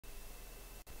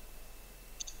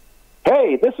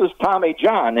Hey, this is Tommy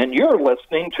John, and you're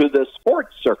listening to the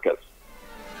Sports Circus.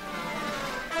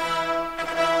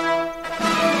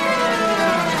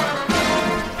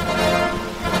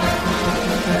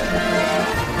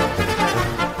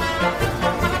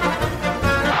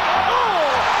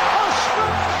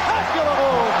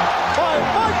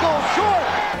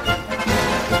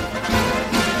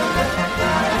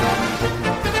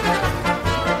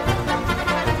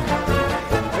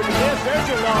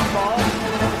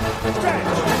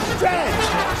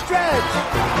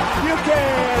 You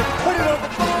can put it on the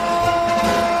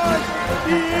board.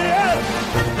 Yes!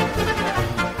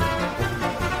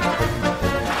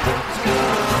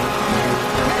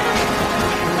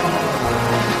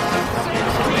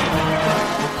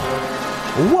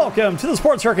 Welcome to the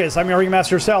Sports Circus. I'm your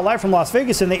Ringmaster Sal, live from Las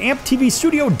Vegas in the AMP TV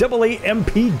studio,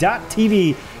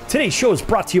 AAMP.TV. Today's show is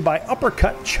brought to you by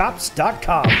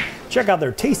UppercutChops.com. Check out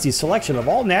their tasty selection of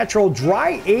all-natural,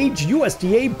 dry-aged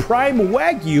USDA prime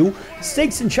Wagyu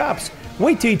steaks and chops.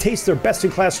 Wait till you taste their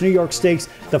best-in-class New York steaks,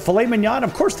 the filet mignon,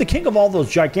 of course, the king of all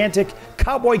those gigantic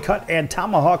cowboy cut and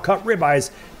tomahawk cut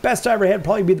ribeyes. Best I ever had,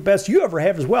 probably be the best you ever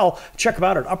have as well. Check them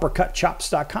out at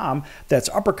UppercutChops.com. That's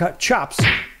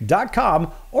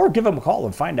UppercutChops.com. Or give them a call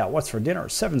and find out what's for dinner.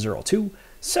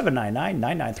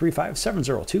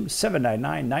 702-799-9935,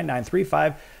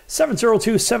 702-799-9935,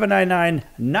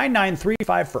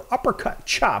 702-799-9935 for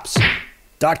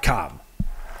UppercutChops.com.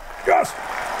 Yes!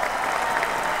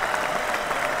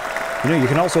 You know, you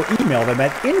can also email them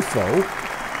at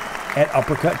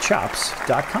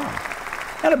info@uppercutchops.com.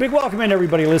 And a big welcome in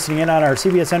everybody listening in on our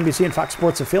CBS, NBC, and Fox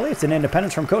Sports affiliates and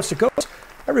independents from coast to coast.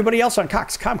 Everybody else on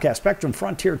Cox, Comcast, Spectrum,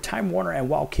 Frontier, Time Warner, and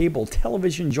Wow Cable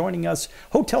Television joining us,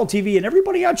 Hotel TV, and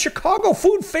everybody on Chicago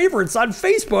Food Favorites on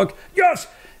Facebook. Yes,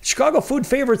 Chicago Food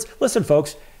Favorites. Listen,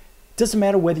 folks, doesn't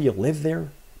matter whether you live there.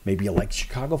 Maybe you like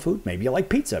Chicago food. Maybe you like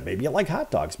pizza. Maybe you like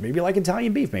hot dogs. Maybe you like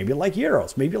Italian beef. Maybe you like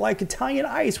gyros. Maybe you like Italian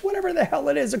ice. Whatever the hell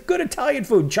it is. A good Italian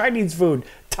food, Chinese food,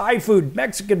 Thai food,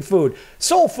 Mexican food,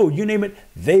 soul food, you name it.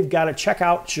 They've got to check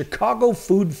out Chicago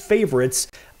Food Favorites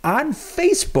on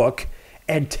Facebook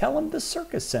and tell them the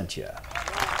circus sent you.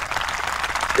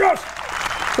 Yes!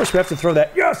 Of course, we have to throw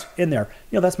that yes in there.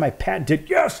 You know, that's my patented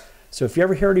yes. So if you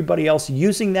ever hear anybody else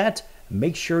using that,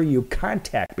 make sure you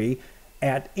contact me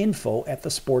at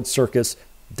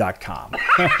info@thesportscircus.com.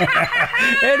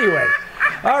 Anyway,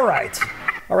 all right.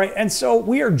 And so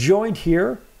we are joined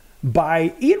here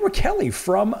by Ian Rakelli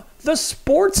from the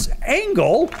Sports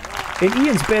Angle. And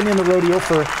Ian's been in the rodeo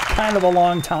for kind of a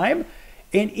long time.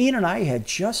 And Ian and I had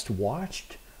just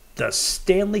watched the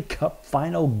Stanley Cup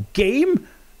Final Game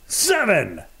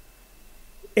 7.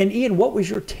 And Ian, what was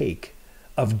your take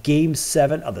of Game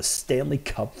 7 of the Stanley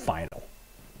Cup Final?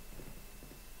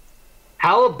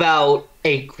 How about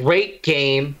a great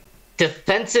game?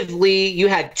 Defensively, you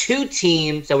had two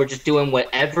teams that were just doing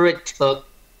whatever it took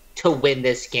to win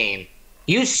this game.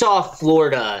 You saw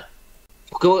Florida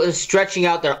stretching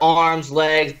out their arms,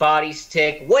 legs, body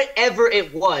stick, whatever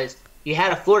it was. You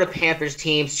had a Florida Panthers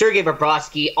team, Sergei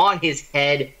Bobrovsky on his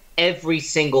head every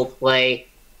single play.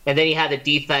 And then you had the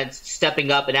defense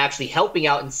stepping up and actually helping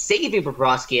out and saving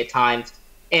Bobrovsky at times,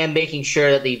 and making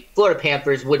sure that the Florida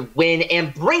Panthers would win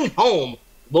and bring home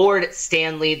Lord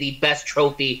Stanley, the best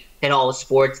trophy in all of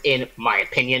sports, in my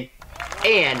opinion,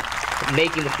 and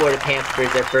making the Florida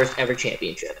Panthers their first ever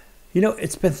championship. You know,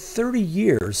 it's been 30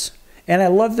 years, and I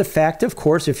love the fact, of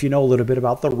course, if you know a little bit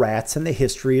about the rats and the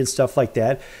history and stuff like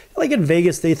that, like in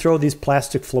Vegas, they throw these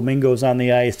plastic flamingos on the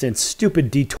ice, and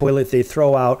stupid D-toilet, they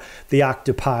throw out the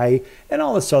octopi and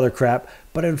all this other crap.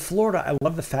 But in Florida, I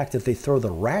love the fact that they throw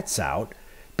the rats out,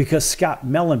 because Scott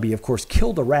Mellenby, of course,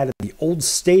 killed a rat at the old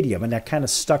stadium, and that kind of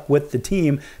stuck with the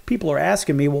team. People are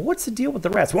asking me, well, what's the deal with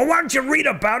the rats? Well, why don't you read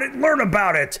about it and learn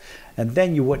about it? And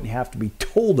then you wouldn't have to be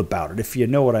told about it, if you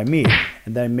know what I mean.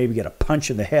 And then maybe get a punch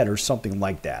in the head or something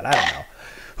like that. I don't know.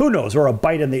 Who knows? Or a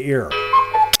bite in the ear.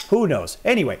 Who knows?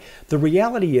 Anyway, the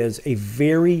reality is a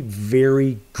very,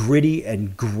 very gritty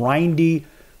and grindy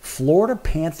Florida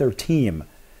Panther team.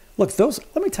 Look,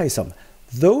 let me tell you something.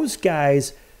 Those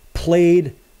guys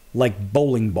played like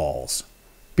bowling balls,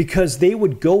 because they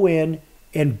would go in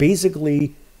and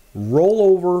basically roll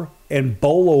over and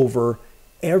bowl over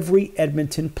every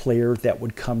Edmonton player that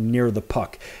would come near the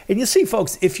puck. And you see,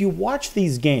 folks, if you watch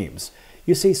these games,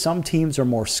 you see some teams are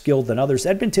more skilled than others.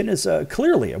 Edmonton is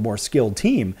clearly a more skilled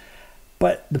team,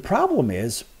 but the problem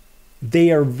is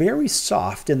they are very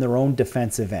soft in their own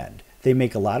defensive end. They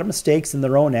make a lot of mistakes in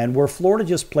their own end, where Florida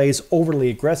just plays overly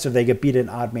aggressive. They get beat in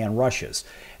odd man rushes.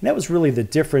 And that was really the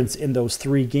difference in those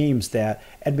three games that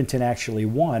Edmonton actually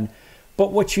won.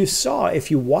 But what you saw,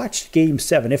 if you watched Game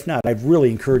 7, if not, I'd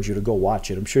really encourage you to go watch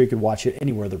it. I'm sure you could watch it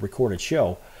anywhere, the recorded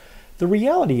show. The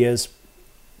reality is,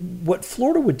 what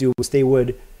Florida would do is they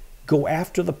would go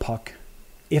after the puck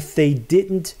if they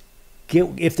didn't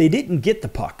get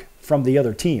the puck from the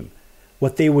other team.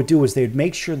 What they would do is they'd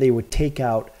make sure they would take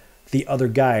out the other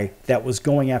guy that was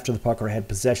going after the puck or had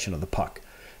possession of the puck.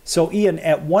 So, Ian,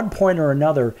 at one point or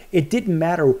another, it didn't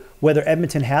matter whether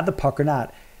Edmonton had the puck or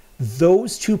not.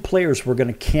 Those two players were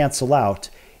going to cancel out,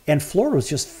 and Florida was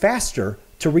just faster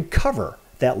to recover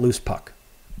that loose puck.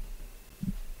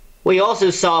 What you also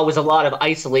saw was a lot of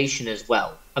isolation as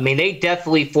well. I mean, they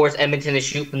definitely forced Edmonton to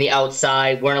shoot from the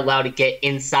outside, weren't allowed to get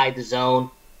inside the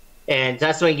zone, and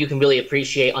that's something you can really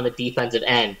appreciate on the defensive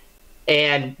end.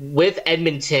 And with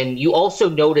Edmonton, you also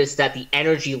noticed that the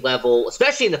energy level,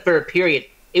 especially in the third period,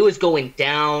 it was going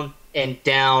down and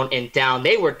down and down.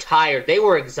 They were tired. They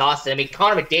were exhausted. I mean,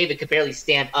 Connor McDavid could barely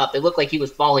stand up. It looked like he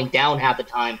was falling down half the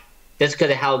time just because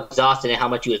of how exhausted and how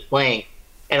much he was playing.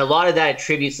 And a lot of that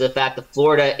attributes to the fact that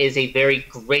Florida is a very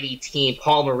gritty team.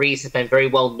 Paul Maurice has been very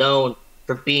well known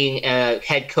for being a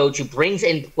head coach who brings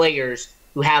in players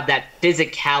who have that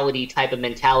physicality type of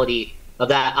mentality of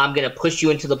that I'm going to push you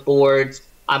into the boards,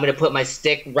 I'm going to put my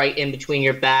stick right in between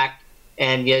your back.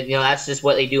 And, that's just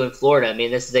what they do in Florida. I mean,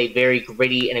 this is a very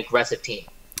gritty and aggressive team.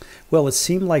 Well, it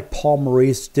seemed like Paul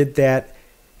Maurice did that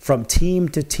from team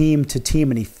to team to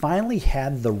team, and he finally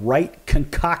had the right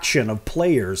concoction of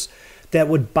players that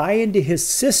would buy into his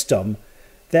system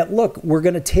that, look, we're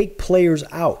going to take players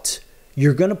out.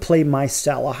 You're going to play my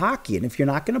style of hockey, and if you're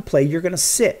not going to play, you're going to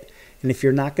sit. And if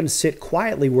you're not going to sit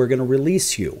quietly, we're going to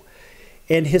release you.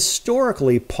 And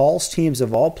historically, Paul's teams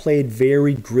have all played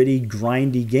very gritty,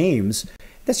 grindy games.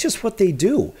 That's just what they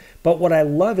do. But what I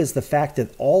love is the fact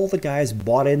that all the guys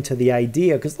bought into the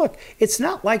idea. Because, look, it's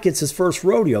not like it's his first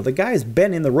rodeo. The guy's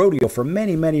been in the rodeo for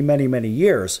many, many, many, many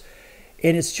years.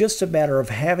 And it's just a matter of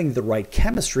having the right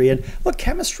chemistry. And, look,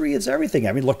 chemistry is everything.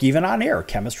 I mean, look, even on air,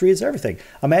 chemistry is everything.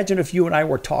 Imagine if you and I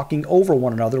were talking over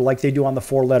one another like they do on the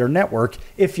Four-Letter Network,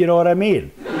 if you know what I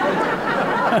mean.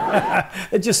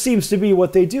 It just seems to be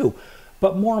what they do.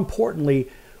 But more importantly,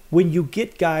 when you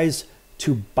get guys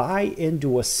to buy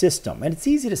into a system, and it's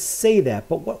easy to say that,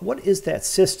 but what is that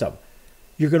system?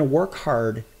 You're going to work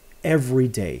hard every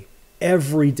day,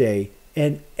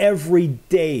 and every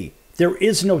day. There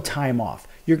is no time off.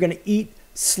 You're going to eat,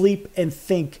 sleep, and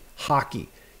think hockey.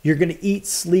 You're going to eat,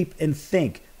 sleep, and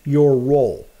think your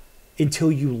role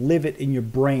until you live it in your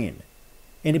brain.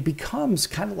 And it becomes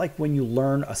kind of like when you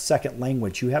learn a second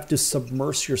language. You have to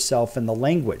submerge yourself in the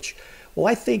language. Well,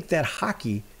 I think that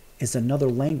hockey is another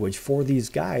language for these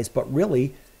guys, but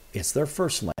really, it's their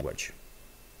first language.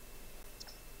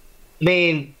 I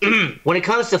mean, when it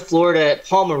comes to Florida,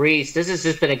 Paul Maurice, this has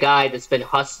just been a guy that's been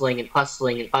hustling and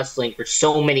hustling and hustling for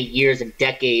so many years and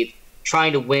decades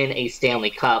trying to win a Stanley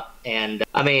Cup. And,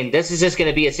 I mean, this is just going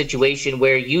to be a situation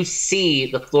where you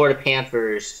see the Florida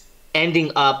Panthers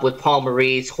ending up with Paul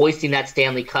Maurice hoisting that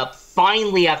Stanley Cup,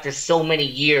 finally after so many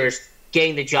years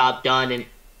getting the job done. And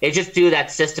it's just due to that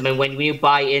system. And when you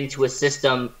buy into a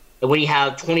system and when you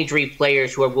have 23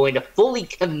 players who are willing to fully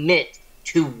commit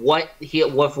to what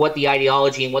the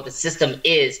ideology and what the system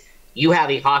is, you have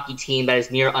a hockey team that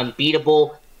is near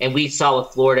unbeatable. And we saw with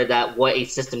Florida that what a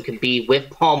system can be with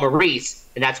Paul Maurice,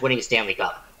 and that's winning a Stanley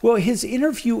Cup. Well, his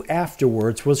interview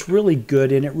afterwards was really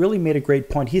good, and it really made a great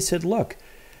point. He said, look,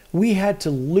 we had to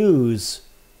lose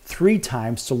 3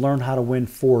 times to learn how to win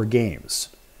 4 games.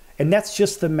 And that's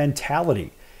just the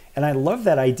mentality. And I love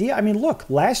that idea. I mean, look,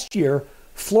 last year,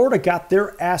 Florida got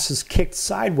their asses kicked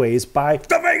sideways by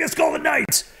the Vegas Golden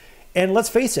Knights. And let's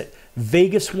face it,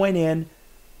 Vegas went in,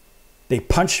 they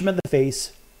punched them in the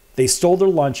face, they stole their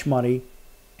lunch money,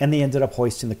 and they ended up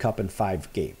hoisting the cup in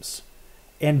 5 games.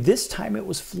 And this time it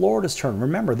was Florida's turn.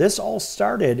 Remember, this all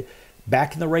started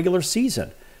back in the regular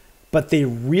season. But they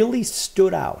really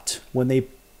stood out when they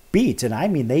beat, and I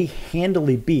mean they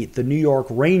handily beat the New York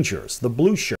Rangers, the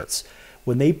Blue Shirts.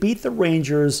 When they beat the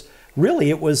Rangers, really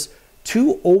it was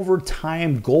 2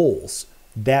 overtime goals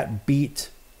that beat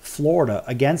Florida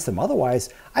against them. Otherwise,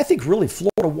 I think really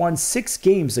Florida won 6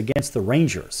 games against the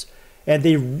Rangers. And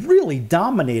they really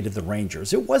dominated the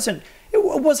Rangers. It wasn't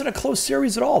a close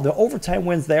series at all. The overtime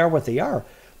wins, they are what they are.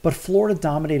 But Florida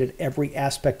dominated every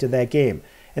aspect of that game.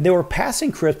 And they were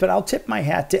passing crisp, but I'll tip my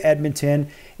hat to Edmonton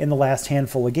in the last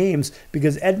handful of games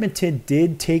because Edmonton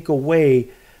did take away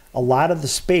a lot of the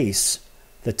space,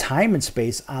 the time and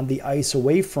space on the ice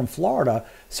away from Florida.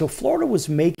 So Florida was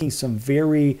making some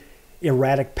very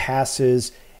erratic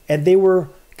passes, and they were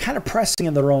kind of pressing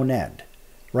in their own end.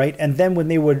 right? And then when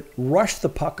they would rush the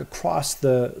puck across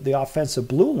the offensive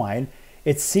blue line,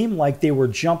 it seemed like they were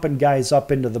jumping guys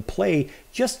up into the play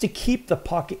just to keep the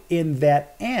puck in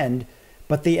that end,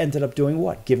 but they ended up doing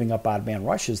what? Giving up odd man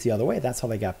rushes the other way. That's how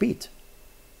they got beat.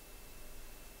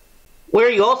 Where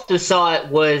you also saw it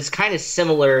was kind of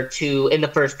similar to in the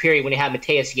first period when you had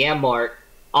Matthias Janmark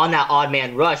on that odd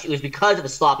man rush. It was because of a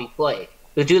sloppy play. It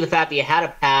was due to the fact that you had a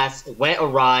pass, it went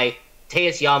awry.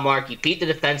 Matthias Janmark, he beat the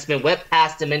defenseman, went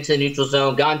past him into the neutral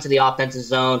zone, got into the offensive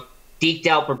zone, deked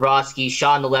out Bobrovsky,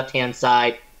 shot on the left-hand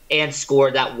side, and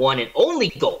scored that one and only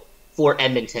goal for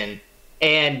Edmonton.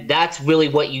 And that's really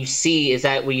what you see is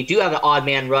that when you do have an odd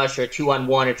man rush or a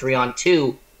 2-on-1 or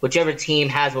 3-on-2, whichever team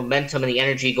has momentum and the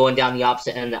energy going down the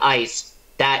opposite end of the ice,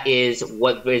 that is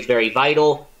what is very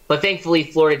vital. But thankfully,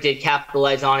 Florida did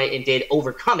capitalize on it and did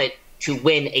overcome it to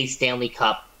win a Stanley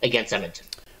Cup against Edmonton.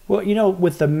 Well,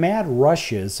 with the mad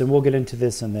rushes, and we'll get into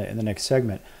this in the next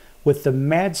segment, with the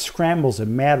mad scrambles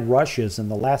and mad rushes in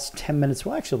the last 10 minutes,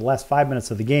 well, actually the last 5 minutes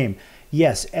of the game,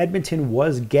 yes, Edmonton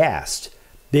was gassed.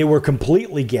 They were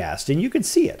completely gassed, and you could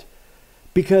see it.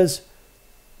 Because,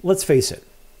 let's face it,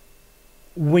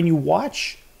 when you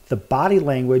watch the body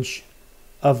language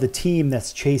of the team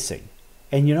that's chasing,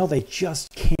 and they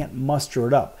just can't muster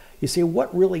it up, you say,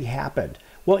 what really happened?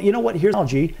 Well, you know what? Here's an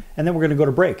analogy, and then we're going to go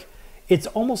to break. It's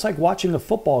almost like watching a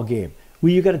football game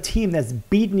where you got a team that's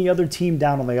beating the other team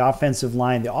down on the offensive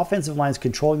line. The offensive line is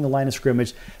controlling the line of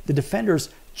scrimmage. The defenders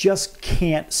just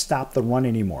can't stop the run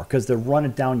anymore because they're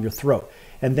running down your throat.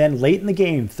 And then late in the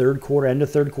game, third quarter, end of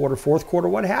third quarter, fourth quarter,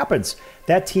 what happens?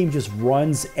 That team just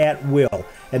runs at will.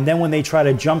 And then when they try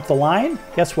to jump the line,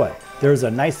 guess what? There's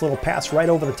a nice little pass right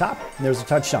over the top, and there's a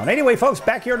touchdown. Anyway, folks,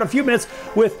 back here in a few minutes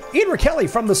with Ian Kelly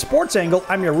from the Sports Angle.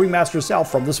 I'm your Ringmaster Sal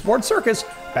from the Sports Circus.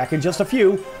 Back in just a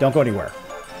few. Don't go anywhere.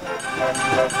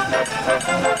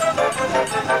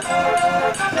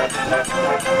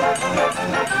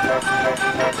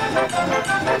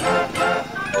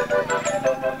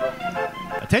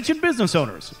 Attention business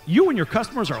owners, you and your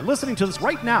customers are listening to this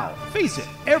right now. Face it,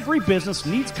 every business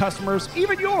needs customers,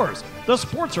 even yours. The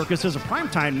Sports Circus is a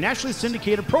primetime nationally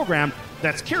syndicated program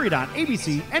that's carried on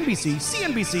ABC, NBC,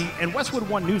 CNBC, and Westwood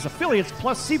One News affiliates,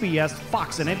 plus CBS,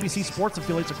 Fox, and NBC sports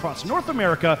affiliates across North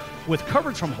America with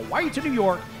coverage from Hawaii to New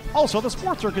York. Also, the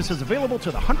Sports Circus is available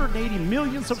to the 180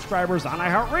 million subscribers on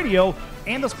iHeartRadio,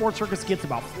 and the Sports Circus gets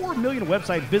about 4 million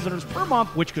website visitors per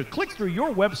month, which could click through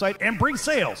your website and bring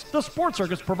sales. The Sports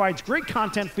Circus provides great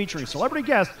content featuring celebrity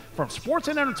guests from sports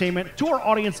and entertainment to our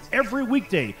audience every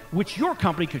weekday, which your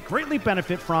company could greatly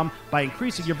benefit from by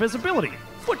increasing your visibility,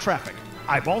 foot traffic,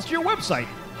 eyeballs to your website,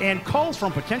 and calls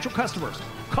from potential customers.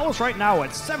 Call us right now at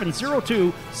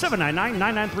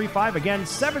 702-799-9935. Again,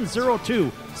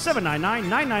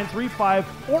 702-799-9935.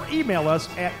 Or email us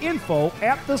at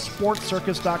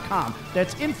info@thesportscircus.com.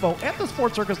 That's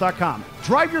info@thesportscircus.com.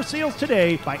 Drive your sales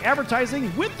today by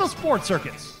advertising with the Sports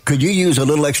Circus. Could you use a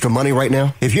little extra money right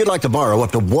now? If you'd like to borrow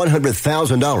up to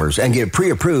 $100,000 and get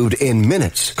pre-approved in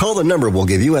minutes, call the number we'll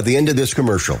give you at the end of this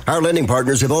commercial. Our lending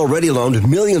partners have already loaned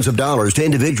millions of dollars to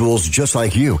individuals just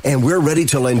like you, and we're ready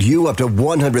to lend you up to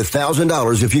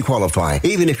 $100,000 if you qualify.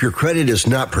 Even if your credit is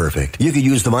not perfect, you could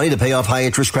use the money to pay off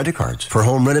high-interest credit cards, for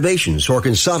home renovations, or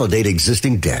consolidate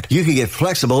existing debt. You can get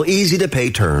flexible, easy-to-pay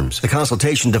terms. The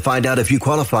consultation to find out if you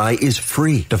qualify is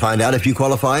free. To find out if you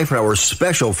qualify for our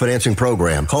special financing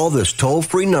program, call this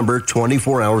toll-free number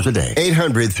 24 hours a day.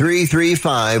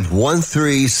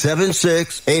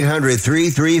 800-335-1376.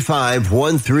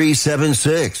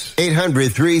 800-335-1376.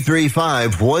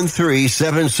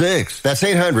 800-335-1376. That's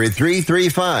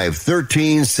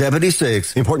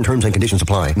 800-335-1376. Important terms and conditions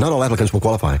apply. Not all applicants will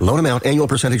qualify. Loan amount, annual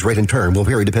percentage rate, and term will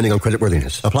vary depending on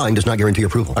creditworthiness. Applying does not guarantee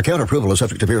approval. Account approval is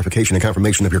subject to verification and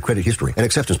confirmation of your credit history and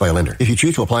acceptance by a lender. If you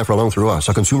choose to apply for a loan through us,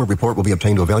 a consumer report will be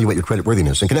obtained to evaluate your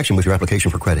creditworthiness in connection with your application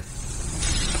for credit.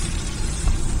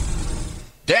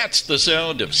 That's the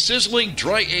sound of sizzling,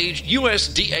 dry-aged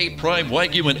USDA Prime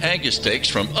Wagyu and Angus steaks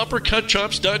from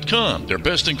UpperCutChops.com. Their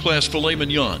best-in-class filet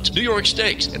mignons, New York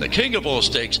steaks, and the king of all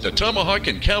steaks, the tomahawk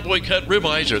and cowboy cut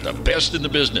ribeyes are the best in the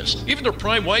business. Even their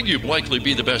Prime Wagyu will likely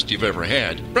be the best you've ever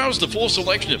had. Browse the full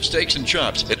selection of steaks and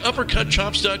chops at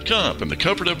UpperCutChops.com from the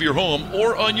comfort of your home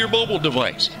or on your mobile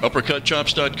device.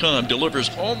 UpperCutChops.com delivers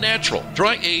all-natural,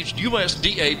 dry-aged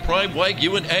USDA Prime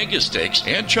Wagyu and Angus steaks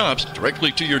and chops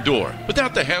directly to your door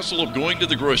without the the hassle of going to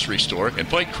the grocery store and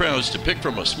fight crowds to pick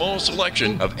from a small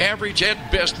selection of average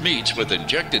at best meats with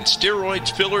injected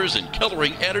steroids, fillers, and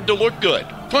coloring added to look good.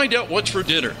 Find out what's for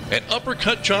dinner at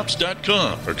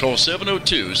uppercutchops.com or call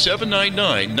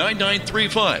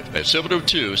 702-799-9935. That's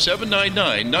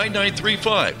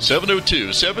 702-799-9935.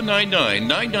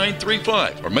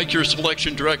 702-799-9935. Or make your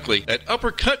selection directly at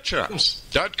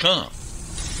uppercutchops.com.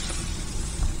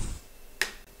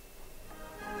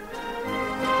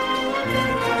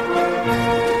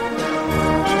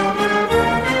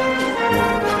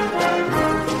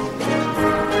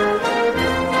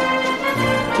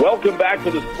 Welcome back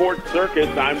to the Sports Circus.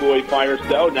 I'm Roy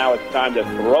Firestone. Now it's time to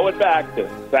throw it back to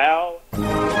Sal.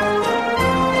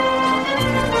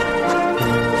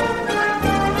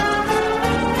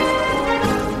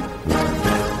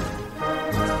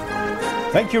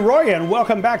 Thank you, Roy, and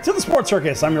welcome back to the Sports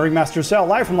Circus. I'm your Ringmaster Sal,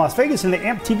 live from Las Vegas in the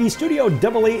AMP TV studio,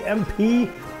 AAMP.TV.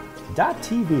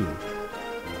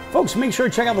 Folks, make sure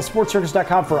to check out the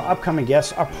sportscircus.com for our upcoming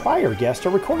guests, our prior guests,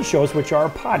 our recorded shows, which are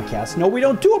podcasts. No, we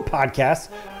don't do a podcast.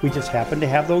 We just happen to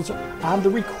have those on the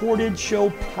recorded show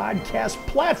podcast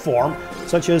platform,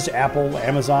 such as Apple,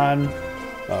 Amazon,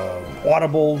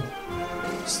 Audible,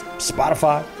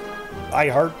 Spotify,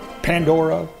 iHeart,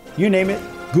 Pandora, you name it.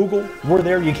 Google, we're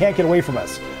there. You can't get away from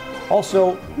us.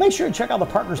 Also, make sure to check out the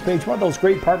partners page. One of those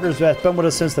great partners that's been with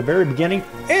us since the very beginning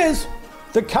is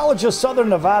the College of Southern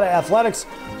Nevada Athletics.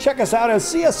 Check us out at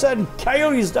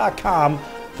csncoyotes.com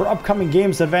for upcoming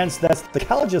games and events. That's the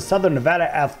College of Southern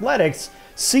Nevada Athletics,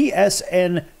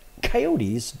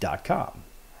 csncoyotes.com.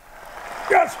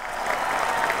 Yes!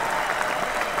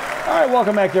 All right,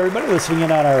 welcome back to everybody listening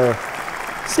in on our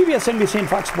CBS, NBC, and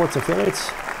Fox Sports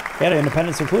affiliates and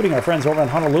independents, including our friends over in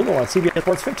Honolulu on CBS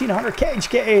Sports 1500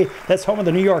 KHKA. That's home of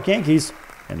the New York Yankees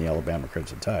and the Alabama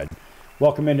Crimson Tide.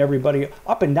 Welcome in everybody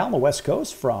up and down the West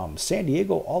Coast from San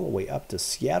Diego all the way up to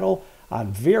Seattle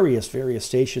on various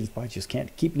stations. I just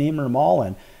can't keep naming them all.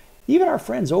 And even our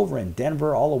friends over in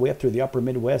Denver all the way up through the upper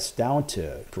Midwest down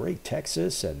to great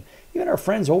Texas. And even our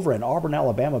friends over in Auburn,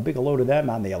 Alabama, big hello to them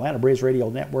on the Atlanta Braves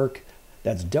Radio Network.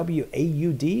 That's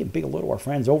WAUD. And big hello to our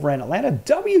friends over in Atlanta,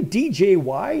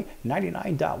 WDJY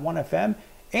 99.1 FM.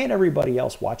 And everybody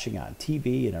else watching on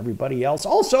TV and everybody else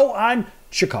also on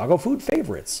Chicago Food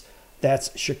Favorites. That's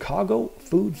Chicago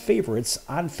Food Favorites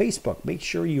on Facebook. Make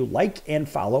sure you like and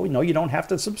follow. No, you don't have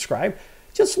to subscribe.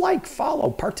 Just like, follow,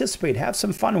 participate, have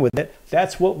some fun with it.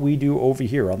 That's what we do over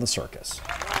here on the circus.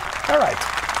 All right,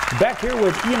 back here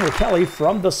with Ian Kelly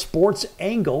from the Sports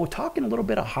Angle, talking a little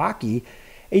bit of hockey.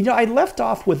 And, I left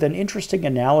off with an interesting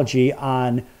analogy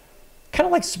on kind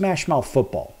of like Smash Mouth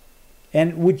football.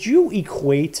 And would you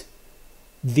equate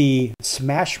the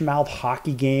Smash Mouth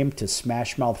hockey game to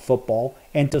Smash Mouth football?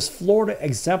 And does Florida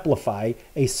exemplify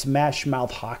a Smash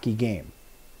Mouth hockey game?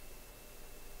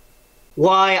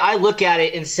 Why, I look at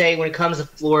it and say when it comes to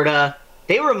Florida,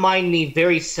 they remind me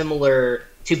very similar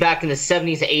to back in the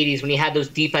 70s and 80s when you had those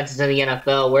defenses in the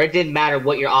NFL where it didn't matter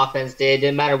what your offense did, it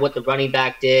didn't matter what the running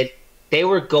back did. They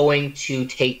were going to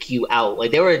take you out.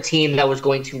 Like, they were a team that was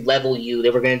going to level you.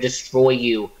 They were going to destroy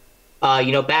you.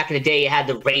 Back in the day, you had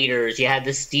the Raiders, you had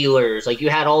the Steelers. Like, you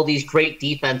had all these great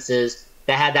defenses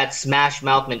that had that smash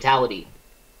mouth mentality.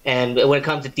 And when it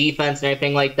comes to defense and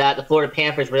everything like that, the Florida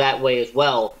Panthers were that way as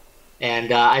well.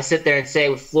 And I sit there and say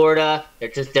with Florida,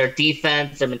 their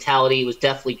defense, their mentality was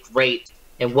definitely great.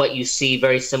 And what you see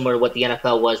very similar to what the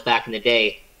NFL was back in the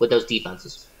day with those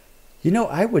defenses.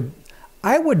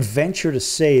 I would venture to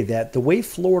say that the way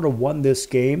Florida won this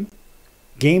game,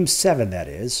 Game 7 that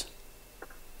is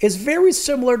very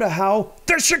similar to how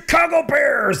the Chicago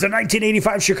Bears, the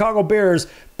 1985 Chicago Bears,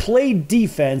 played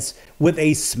defense with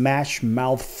a smash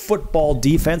mouth football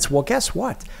defense. Well, guess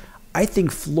what? I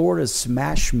think Florida's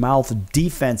smash mouth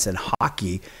defense in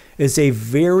hockey is a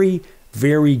very,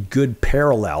 very good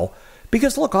parallel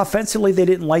because, look, offensively, they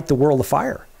didn't light the world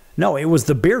afire. No, it was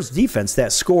the Bears defense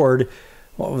that scored.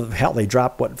 Well, hell, they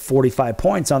dropped, 45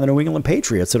 points on the New England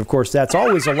Patriots. And, of course, that's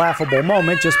always a laughable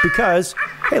moment just because,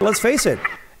 hey, let's face it,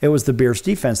 it was the Bears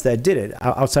defense that did it,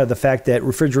 outside of the fact that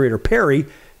Refrigerator Perry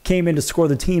came in to score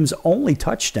the team's only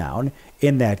touchdown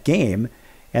in that game.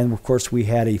 And, of course, we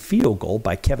had a field goal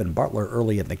by Kevin Butler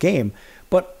early in the game.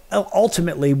 But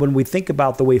ultimately, when we think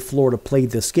about the way Florida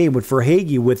played this game, with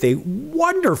Verhaeghe with a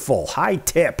wonderful high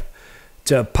tip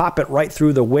to pop it right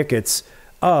through the wickets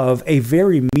of a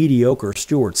very mediocre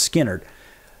Stuart Skinner.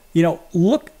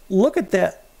 Look at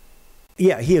that.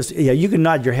 Yeah, he is. Yeah, you can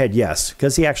nod your head yes,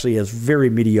 because he actually is very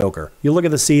mediocre. You look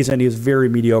at the season, he is very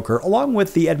mediocre, along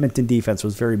with the Edmonton defense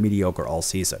was very mediocre all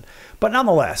season. But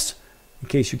nonetheless, In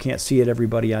case you can't see it,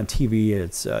 everybody on TV,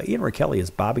 it's Ian Rakelli is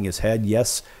bobbing his head,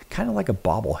 yes, kind of like a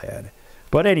bobblehead.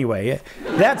 But anyway,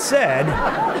 that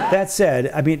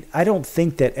said, I mean, I don't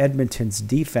think that Edmonton's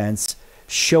defense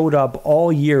showed up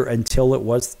all year until it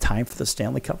was time for the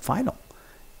Stanley Cup final.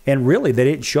 And really, they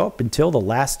didn't show up until the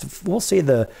last, we'll say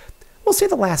the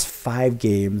last 5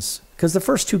 games, because the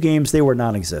first 2 games, they were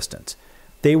non-existent.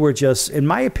 They were just, in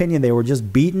my opinion, they were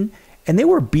just beaten, and they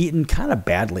were beaten kind of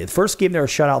badly. The first game, they were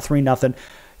shut out 3-0.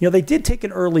 They did take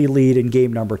an early lead in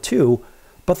game number 2,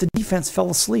 but the defense fell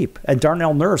asleep. And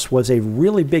Darnell Nurse was a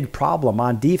really big problem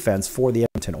on defense for the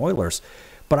Edmonton Oilers.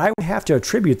 But I would have to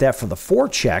attribute that for the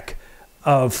forecheck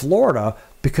of Florida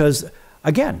because,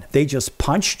 again, they just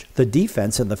punched the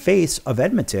defense in the face of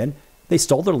Edmonton. They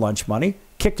stole their lunch money,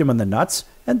 kicked them in the nuts,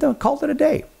 and then called it a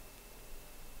day.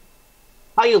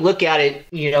 How you look at it,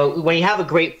 when you have a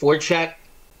great forecheck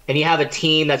and you have a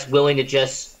team that's willing to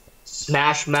just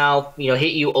smash mouth,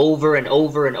 hit you over and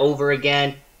over and over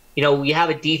again, you have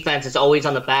a defense that's always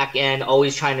on the back end,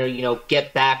 always trying to,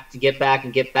 get back.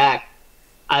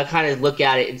 I kind of look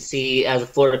at it and see as a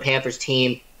Florida Panthers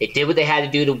team, they did what they had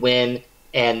to do to win.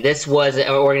 And this was an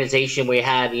organization where you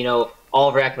had,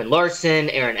 Oliver Ekman-Larsson,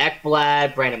 Aaron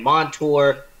Ekblad, Brandon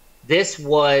Montour. This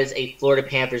was a Florida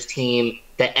Panthers team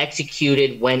that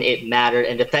executed when it mattered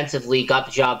and defensively got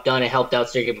the job done and helped out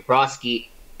Sergei Bobrovsky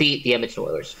beat the Edmonton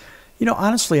Oilers.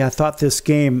 Honestly, I thought this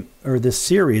game or this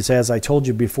series, as I told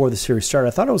you before the series started,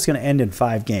 I thought it was going to end in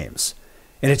 5 games.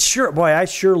 And it's I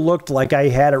sure looked like I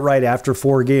had it right after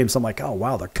 4 games. I'm like, oh,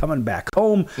 wow, they're coming back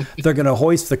home. They're going to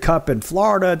hoist the cup in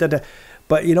Florida.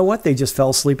 But you know what? They just fell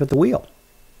asleep at the wheel.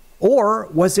 Or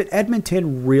was it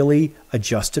Edmonton really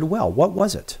adjusted well? What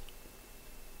was it?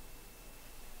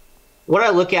 What I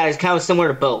look at is kind of similar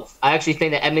to both. I actually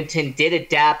think that Edmonton did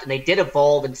adapt and they did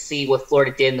evolve and see what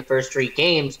Florida did in the first 3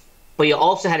 games. But you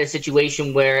also had a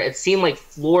situation where it seemed like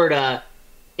Florida,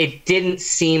 it didn't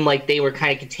seem like they were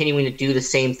kind of continuing to do the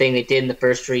same thing they did in the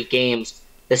first 3 games.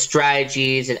 The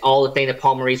strategies and all the thing that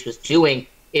Paul Maurice was doing,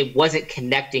 it wasn't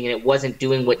connecting and it wasn't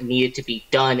doing what needed to be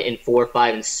done in 4,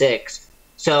 5, and 6.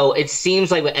 So it seems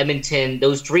like with Edmonton,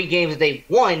 those 3 games that they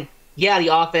won, yeah, the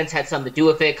offense had something to do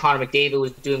with it. Connor McDavid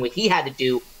was doing what he had to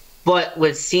do. But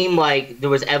it seemed like there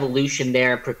was evolution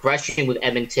there and progression with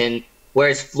Edmonton,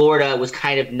 whereas Florida was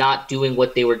kind of not doing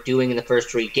what they were doing in the first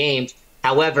 3 games.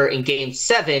 However, in Game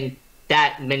 7,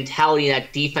 that mentality,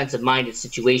 that defensive-minded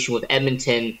situation with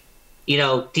Edmonton,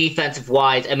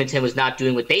 defensive-wise, Edmonton was not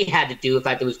doing what they had to do. In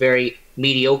fact, it was very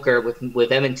mediocre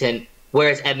with Edmonton,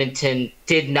 whereas Edmonton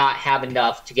did not have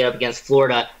enough to get up against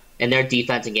Florida and their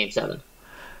defense in Game 7.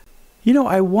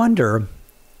 I wonder,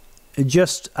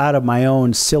 just out of my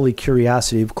own silly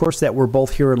curiosity, of course, that we're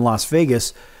both here in Las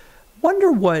Vegas,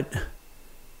 wonder what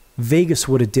Vegas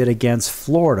would have did against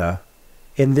Florida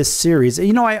in this series.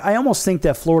 I almost think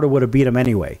that Florida would have beat them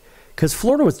anyway, because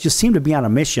Florida just seemed to be on a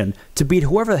mission to beat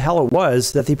whoever the hell it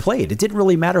was that they played. It didn't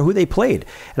really matter who they played.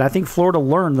 And I think Florida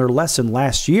learned their lesson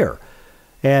last year.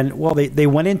 And, well, they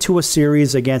went into a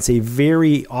series against a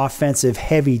very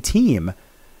offensive-heavy team.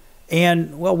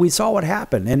 And, well, we saw what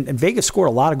happened. And Vegas scored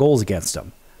a lot of goals against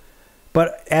them.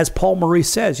 But as Paul Maurice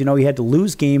says, he had to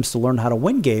lose games to learn how to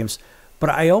win games. But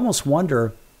I almost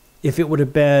wonder if it would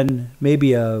have been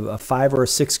maybe a 5 or a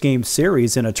 6 game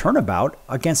series in a turnabout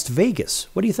against Vegas.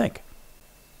 What do you think?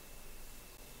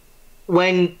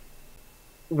 When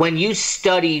you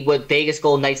study what Vegas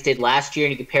Golden Knights did last year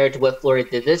and you compare it to what Florida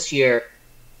did this year,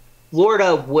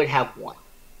 Florida would have won.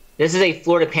 This is a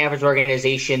Florida Panthers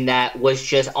organization that was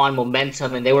just on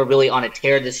momentum, and they were really on a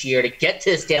tear this year to get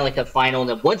to the Stanley Cup final. And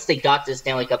then once they got to the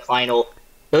Stanley Cup final,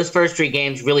 those first 3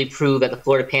 games really proved that the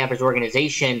Florida Panthers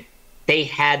organization, they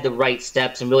had the right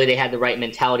steps and really they had the right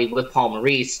mentality with Paul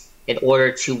Maurice in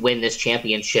order to win this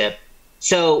championship.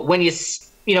 So when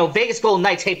Vegas Golden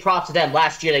Knights, hey, props to them.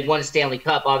 Last year they won the Stanley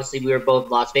Cup. Obviously, we were both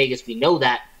in Las Vegas. We know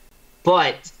that.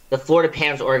 But the Florida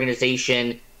Panthers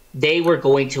organization, they were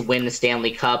going to win the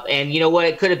Stanley Cup. And you know what?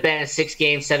 It could have been a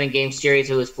 6-game, 7-game series.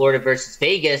 It was Florida versus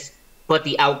Vegas, but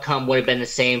the outcome would have been the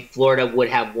same. Florida would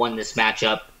have won this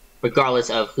matchup regardless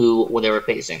of who they were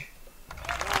facing.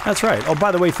 That's right. Oh,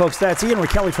 by the way, folks, that's Ian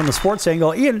Rakelli from the Sports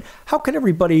Angle. Ian, how can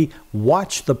everybody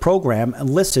watch the program and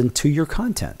listen to your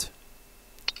content?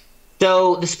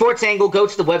 So the Sports Angle, go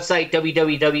to the website,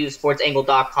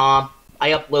 www.sportsangle.com.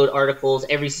 I upload articles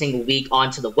every single week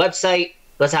onto the website.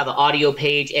 We also have an audio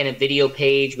page and a video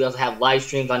page. We also have live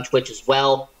streams on Twitch as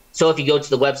well. So if you go to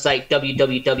the website,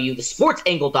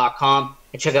 www.thesportsangle.com,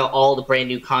 and check out all the brand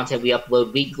new content we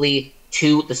upload weekly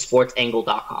to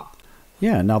thesportsangle.com.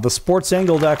 Yeah, now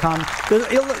thesportsangle.com.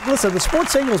 Listen, the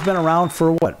Sports Angle has been around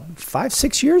for, 5,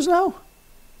 6 years now?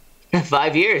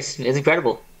 5 years. It's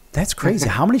incredible. That's crazy.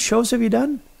 How many shows have you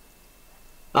done?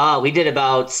 We did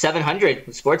about 700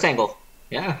 with Sports Angle.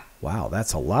 Yeah. Wow,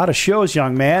 that's a lot of shows,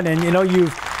 young man. And,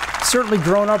 you've certainly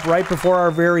grown up right before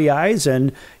our very eyes.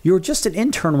 And you were just an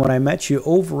intern when I met you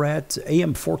over at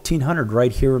AM 1400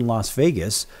 right here in Las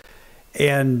Vegas.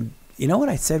 And you know what?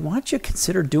 I said, why don't you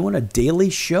consider doing a daily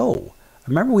show? I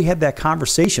remember we had that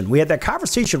conversation. We had that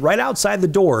conversation right outside the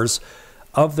doors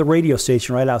of the radio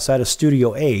station, right outside of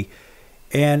Studio A.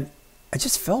 And I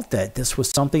just felt that this was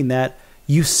something that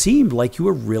you seemed like you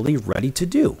were really ready to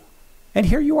do. And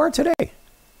here you are today.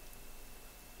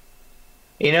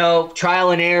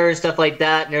 Trial and error, stuff like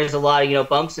that. And there's a lot of,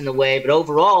 bumps in the way. But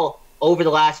overall, over the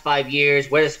last 5 years,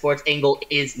 where the Sports Angle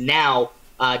is now,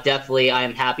 definitely I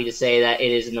am happy to say that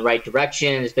it is in the right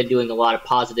direction. It's been doing a lot of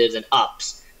positives and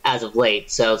ups as of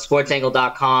late. So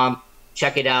sportsangle.com,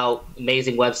 check it out.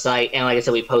 Amazing website. And like I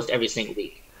said, we post every single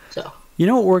week. So. You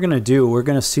know what we're going to do? We're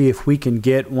going to see if we can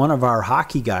get one of our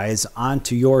hockey guys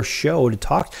onto your show to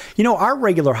talk. Our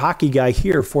regular hockey guy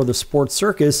here for the Sports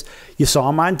Circus, you saw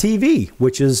him on TV,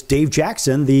 which is Dave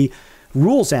Jackson, the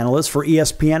rules analyst for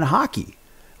ESPN Hockey,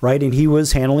 right? And he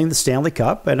was handling the Stanley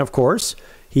Cup. And, of course,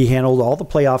 he handled all the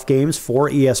playoff games for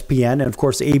ESPN. And, of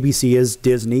course, ABC is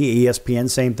Disney, ESPN,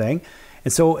 same thing.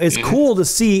 And so it's cool to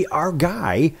see our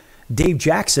guy, Dave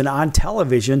Jackson, on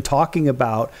television talking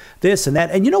about this and that.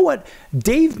 And you know what?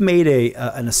 Dave made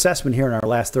an assessment here in our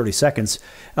last 30 seconds,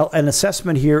 an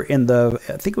assessment here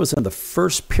I think it was in the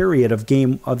first period of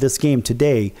this game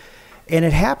today. And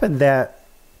it happened that,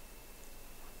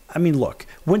 look,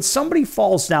 when somebody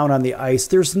falls down on the ice,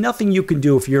 there's nothing you can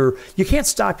do you can't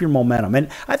stop your momentum. And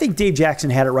I think Dave Jackson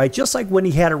had it right, just like when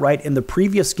he had it right in the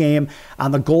previous game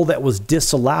on the goal that was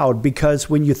disallowed, because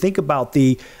when you think about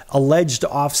the alleged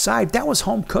offside, that was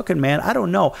home cooking, man. I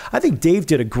don't know. I think Dave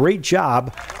did a great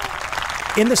job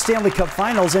in the Stanley Cup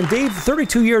Finals. And Dave,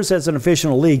 32 years as an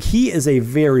official in the league, he is a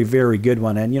very, very good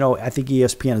one. And, I think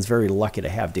ESPN is very lucky to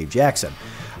have Dave Jackson.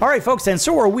 All right, folks, and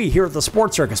so are we here at the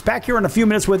Sports Circus. Back here in a few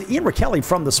minutes with Ian Rakelli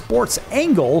from the Sports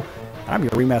Angle. I'm your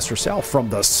Ringmaster Sal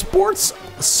from the Sports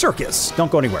Circus.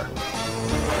 Don't go anywhere.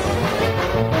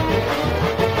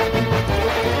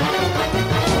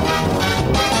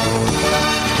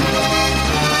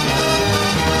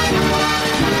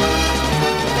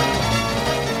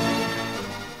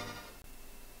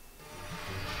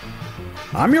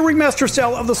 I'm your Ringmaster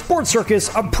Sal of the Sports Circus,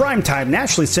 a primetime,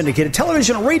 nationally syndicated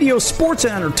television, radio, sports,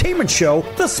 and entertainment show.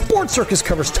 The Sports Circus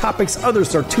covers topics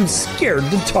others are too scared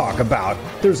to talk about.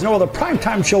 There's no other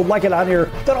primetime show like it out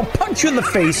here that'll punch you in the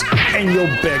face and you'll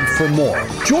beg for more.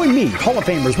 Join me, Hall of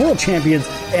Famers, world champions,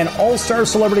 and all-star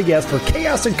celebrity guests for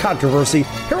chaos and controversy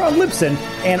here on Libsyn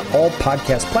and all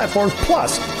podcast platforms,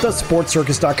 plus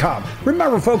thesportscircus.com.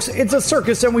 Remember, folks, it's a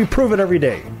circus and we prove it every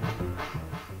day.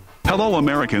 Hello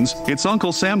Americans, it's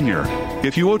Uncle Sam here.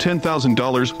 If you owe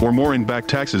 $10,000 or more in back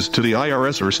taxes to the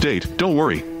IRS or state, don't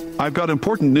worry. I've got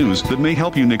important news that may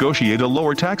help you negotiate a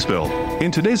lower tax bill.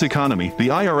 In today's economy, the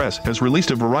IRS has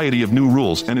released a variety of new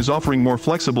rules and is offering more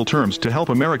flexible terms to help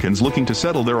Americans looking to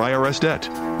settle their IRS debt.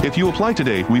 If you apply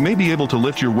today, we may be able to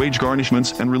lift your wage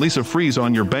garnishments and release a freeze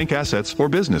on your bank assets or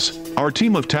business. Our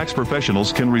team of tax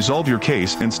professionals can resolve your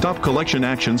case and stop collection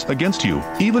actions against you.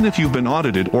 Even if you've been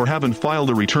audited or haven't filed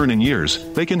a return in years,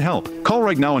 they can help. Call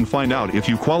right now and find out if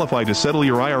you qualify to settle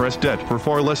your IRS debt for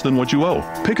far less than what you owe.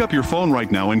 Pick up your phone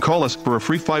right now and call us for a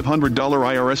free $500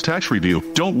 IRS tax review.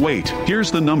 Don't wait.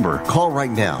 Here's the number. Call right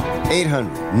now.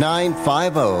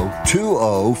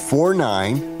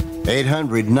 800-950-2049.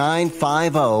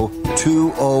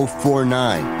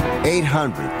 800-950-2049.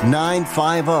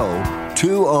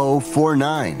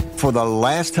 800-950-2049. For the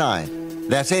last time,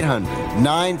 that's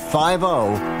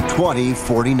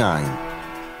 800-950-2049.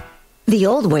 The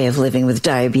old way of living with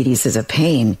diabetes is a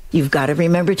pain. You've got to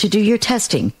remember to do your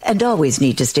testing and always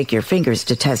need to stick your fingers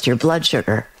to test your blood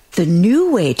sugar. The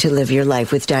new way to live your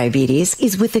life with diabetes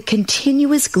is with a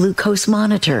continuous glucose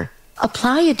monitor.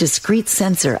 Apply a discrete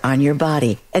sensor on your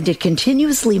body, and it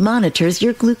continuously monitors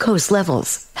your glucose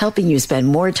levels, helping you spend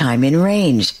more time in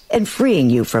range and freeing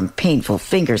you from painful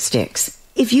finger sticks.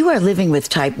 If you are living with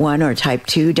type 1 or type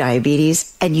 2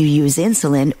 diabetes and you use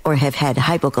insulin or have had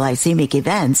hypoglycemic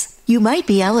events, you might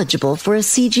be eligible for a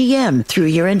CGM through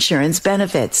your insurance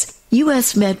benefits.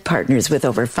 U.S. Med partners with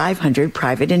over 500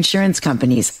 private insurance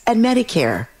companies and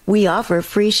Medicare. We offer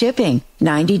free shipping,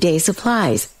 90-day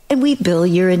supplies, and we bill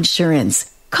your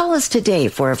insurance. Call us today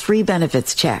for a free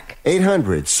benefits check.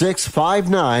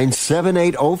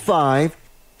 800-659-7805.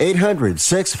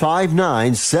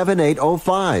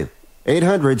 800-659-7805.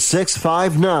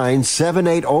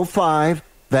 800-659-7805.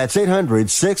 That's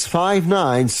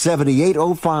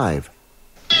 800-659-7805.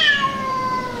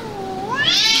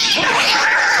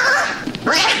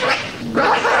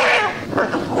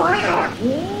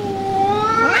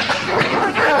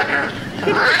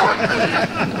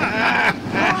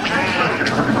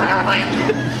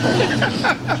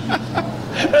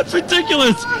 That's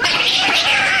ridiculous.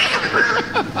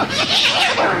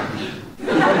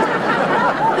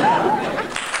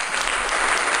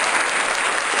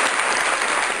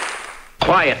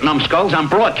 Quiet, numbskulls, I'm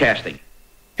broadcasting.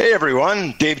 Hey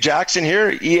everyone, Dave Jackson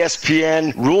here,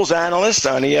 ESPN rules analyst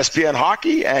on ESPN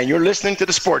Hockey, and you're listening to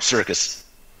the Sports Circus.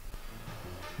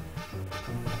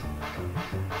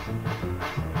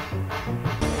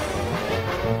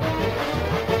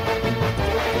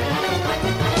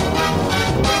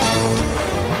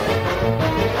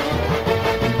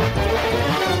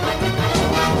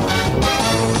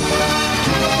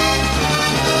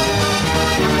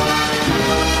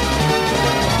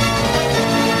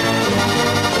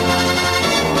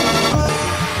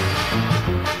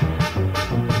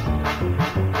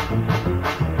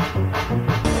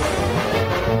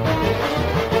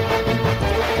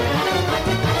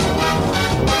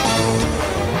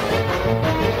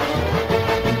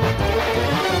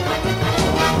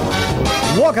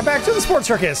 Welcome back to the Sports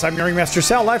Circus. I'm your Ringmaster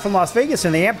Sal, live from Las Vegas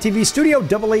in the AMP TV studio,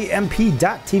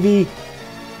 AAMP.TV.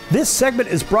 This segment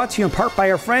is brought to you in part by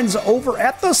our friends over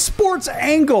at the Sports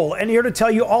Angle. And here to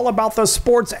tell you all about the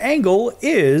Sports Angle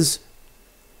is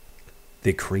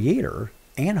the creator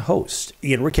and host,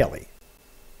 Ian Rickelli.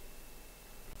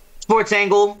 Sports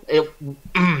Angle. So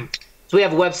we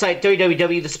have a website,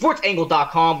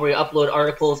 www.thesportsangle.com, where we upload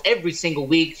articles every single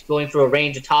week going through a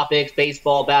range of topics: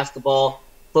 baseball, basketball,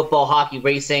 football, hockey,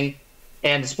 racing.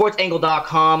 And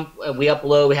thesportsangle.com, we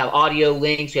upload, we have audio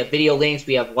links, we have video links,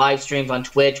 we have live streams on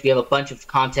Twitch, we have a bunch of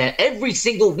content every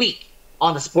single week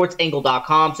on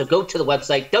thesportsangle.com. So go to the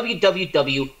website,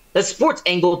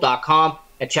 www.thesportsangle.com,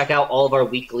 and check out all of our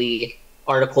weekly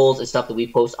articles and stuff that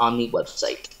we post on the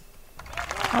website.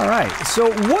 All right,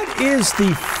 so what is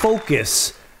the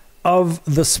focus of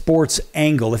the Sports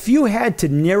Angle? If you had to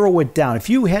narrow it down,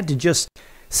 if you had to just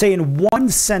say in one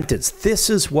sentence, this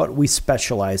is what we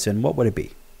specialize in, what would it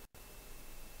be?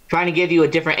 Trying to give you a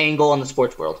different angle on the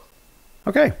sports world.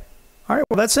 Okay. All right.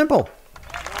 Well, that's simple.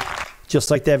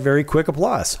 Just like that very quick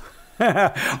applause.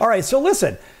 All right. So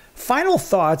listen, final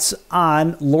thoughts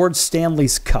on Lord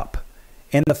Stanley's Cup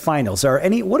and the finals. What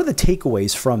are the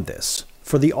takeaways from this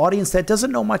for the audience that doesn't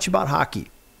know much about hockey?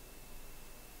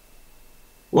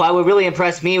 Well, what really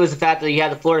impressed me was the fact that you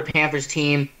had the Florida Panthers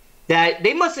team that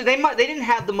they didn't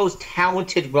have the most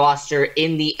talented roster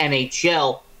in the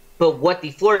NHL, but what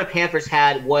the Florida Panthers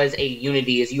had was a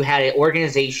unity. Is you had an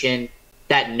organization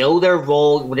that know their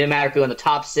role. It didn't matter if you were in the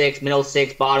top six, middle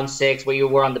six, bottom six, where you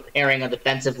were on the pairing of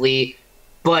defensively,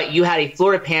 but you had a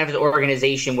Florida Panthers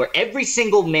organization where every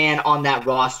single man on that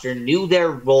roster knew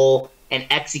their role and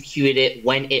executed it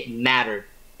when it mattered.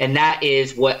 And that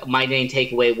is what my main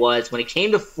takeaway was. When it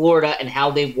came to Florida and how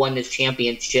they won this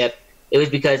championship, it was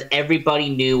because everybody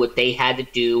knew what they had to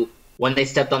do when they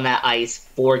stepped on that ice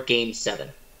for Game 7.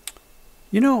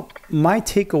 You know, my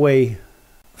takeaway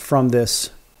from this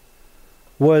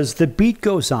was the beat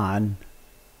goes on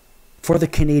for the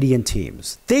Canadian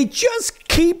teams. They just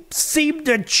seem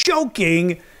to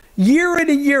choking year in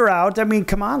and year out. I mean,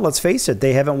 come on, let's face it.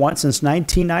 They haven't won since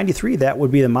 1993. That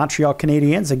would be the Montreal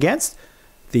Canadiens against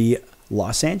the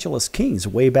Los Angeles Kings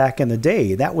way back in the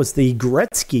day. That was the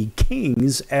Gretzky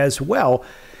Kings as well.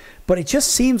 But it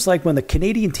just seems like when the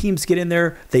Canadian teams get in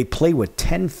there, they play with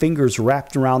 10 fingers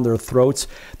wrapped around their throats.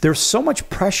 There's so much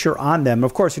pressure on them.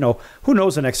 Of course, who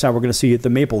knows the next time we're going to see the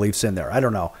Maple Leafs in there. I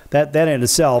don't know. That in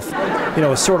itself,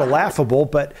 is sort of laughable.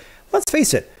 But let's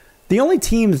face it, the only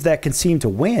teams that can seem to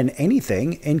win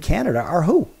anything in Canada are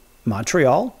who?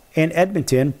 Montreal and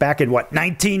Edmonton back in,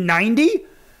 1990?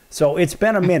 So it's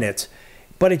been a minute.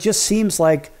 But it just seems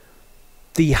like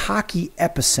the hockey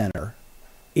epicenter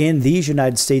in these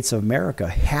United States of America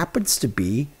happens to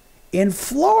be in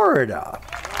Florida.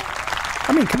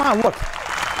 I mean, come on, look.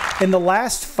 In the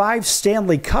last 5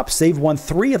 Stanley Cups, they've won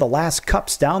 3 of the last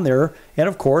cups down there, and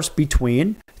of course,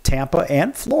 between Tampa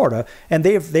and Florida. And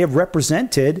they have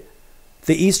represented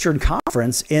the Eastern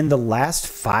Conference in the last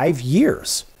 5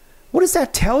 years. What does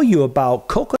that tell you about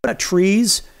coconut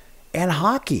trees and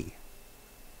hockey?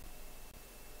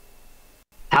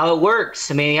 How it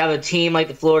works. I mean, you have a team like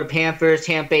the Florida Panthers,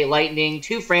 Tampa Bay Lightning,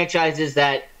 2 franchises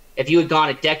that if you had gone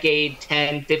a decade,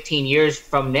 10, 15 years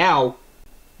from now,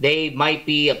 they might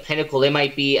be a pinnacle. They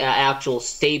might be an actual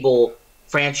stable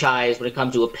franchise when it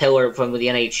comes to a pillar from the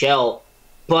NHL.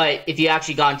 But if you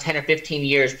actually gone 10 or 15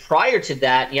 years prior to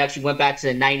that, you actually went back to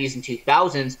the 90s and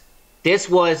 2000s, this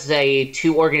was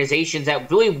two organizations that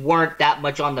really weren't that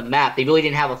much on the map. They really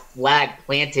didn't have a flag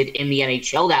planted in the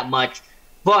NHL that much,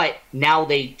 but now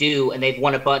they do, and they've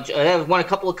won a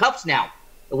couple of cups now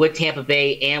with Tampa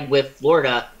Bay and with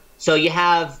Florida. So you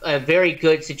have a very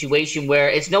good situation where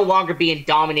it's no longer being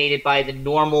dominated by the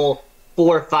normal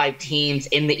 4 or 5 teams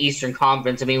in the Eastern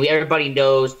Conference. I mean, everybody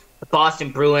knows the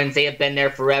Boston Bruins, they have been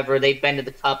there forever. They've been to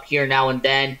the Cup here now and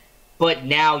then. But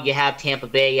now you have Tampa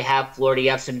Bay, you have Florida,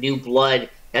 you have some new blood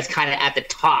that's kind of at the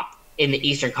top in the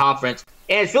Eastern Conference.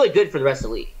 And it's really good for the rest of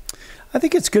the league. I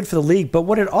think it's good for the league, but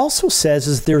what it also says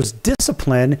is there's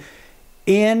discipline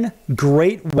in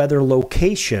great weather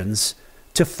locations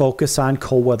to focus on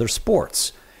cold weather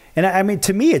sports. And I mean,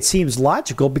 to me, it seems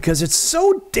logical because it's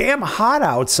so damn hot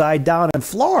outside down in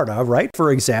Florida, right?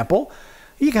 For example,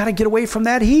 you got to get away from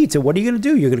that heat. And what are you going to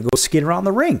do? You're going to go skid around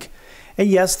the rink. And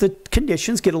yes, the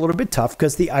conditions get a little bit tough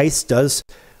because the ice does,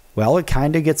 well, it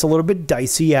kind of gets a little bit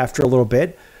dicey after a little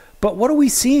bit. But what are we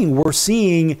seeing? We're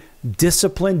seeing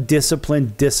discipline,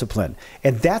 discipline, discipline.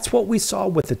 And that's what we saw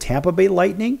with the Tampa Bay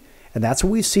Lightning. And that's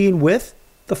what we've seen with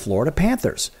the Florida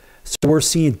Panthers. So we're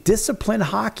seeing disciplined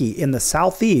hockey in the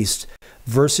Southeast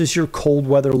versus your cold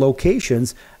weather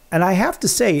locations. And I have to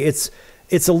say, it's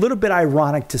a little bit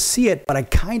ironic to see it, but I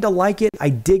kind of like it. I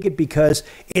dig it because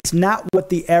it's not what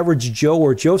the average Joe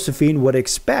or Josephine would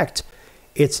expect.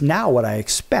 It's now what I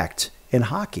expect in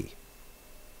hockey.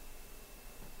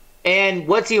 And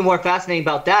what's even more fascinating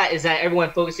about that is that everyone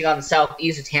focusing on the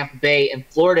Southeast of Tampa Bay and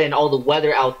Florida and all the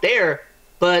weather out there,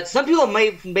 but some people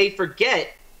may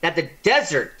forget that the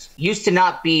desert used to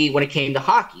not be when it came to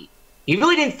hockey. You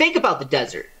really didn't think about the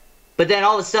desert. But then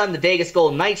all of a sudden, the Vegas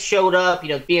Golden Knights showed up. You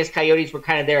know, the Phoenix Coyotes were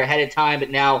kind of there ahead of time, but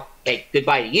now, hey,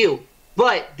 goodbye to you.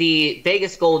 But the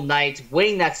Vegas Golden Knights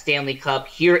winning that Stanley Cup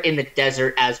here in the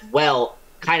desert as well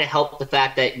kind of helped the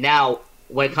fact that now,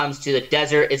 when it comes to the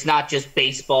desert, it's not just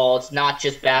baseball, it's not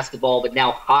just basketball, but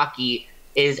now hockey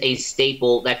is a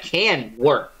staple that can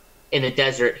work in the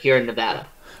desert here in Nevada.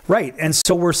 Right. And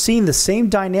so we're seeing the same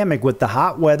dynamic with the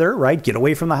hot weather, right? Get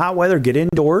away from the hot weather, get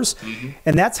indoors. Mm-hmm.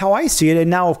 And that's how I see it. And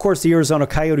now, of course, the Arizona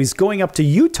Coyotes going up to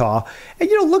Utah. And,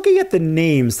 you know, looking at the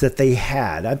names that they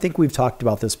had, I think we've talked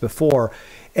about this before.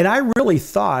 And I really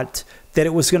thought that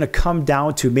it was going to come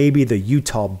down to maybe the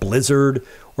Utah Blizzard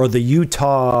or the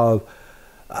Utah,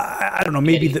 I don't know,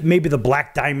 maybe the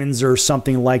Black Diamonds or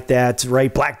something like that,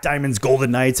 right? Black Diamonds,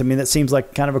 Golden Knights. I mean, that seems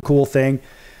like kind of a cool thing.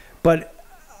 But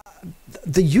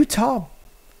the Utah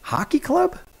Hockey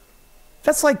Club,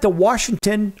 that's like the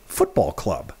Washington Football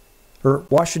Club or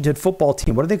Washington Football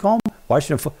Team. What do they call them?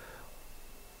 Washington.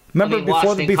 Remember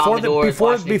before the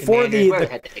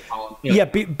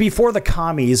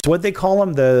commies, what did they call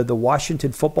them? The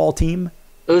Washington Football Team.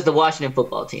 It was the Washington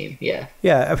Football Team. Yeah.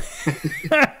 Yeah.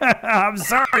 I'm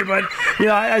sorry, but you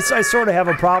know, I sort of have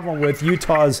a problem with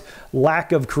Utah's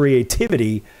lack of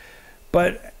creativity,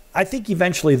 but I think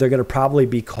eventually they're going to probably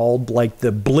be called like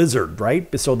the Blizzard,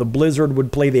 right? So the Blizzard would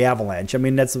play the Avalanche. I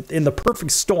mean, that's in the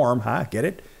perfect storm, huh? Get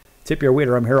it? Tip your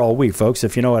waiter, I'm here all week, folks,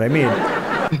 if you know what I mean.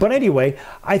 But anyway,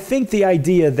 I think the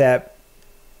idea that,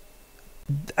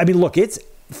 I mean, look, it's,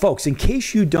 folks, in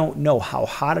case you don't know how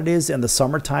hot it is in the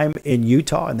summertime in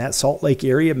Utah and that Salt Lake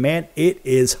area, man, it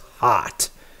is hot.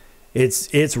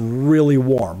 It's really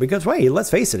warm because, hey,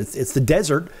 let's face it, it's the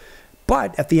desert.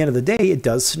 But at the end of the day, it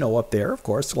does snow up there, of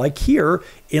course. Like here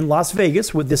in Las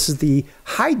Vegas, this is the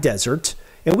high desert,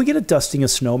 and we get a dusting of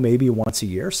snow maybe once a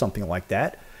year, something like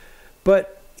that.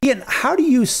 But, Ian, how do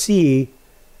you see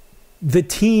the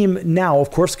team now?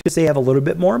 Of course, because they have a little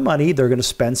bit more money. They're going to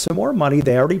spend some more money.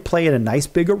 They already play in a nice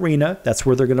big arena. That's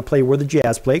where they're going to play where the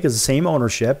Jazz play because the same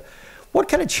ownership. What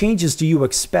kind of changes do you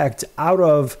expect out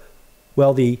of,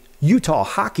 well, the Utah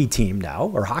hockey team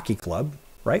now, or hockey club,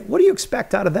 right? What do you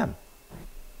expect out of them?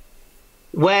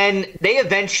 When they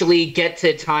eventually get to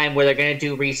a time where they're going to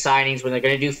do re-signings, when they're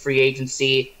going to do free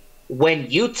agency, when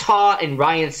Utah and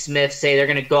Ryan Smith say they're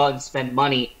going to go out and spend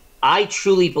money, I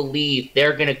truly believe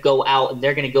they're going to go out and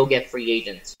they're going to go get free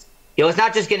agents. You know, it's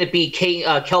not just going to be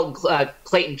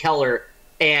Clayton Keller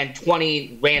and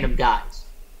 20 random guys.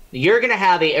 You're going to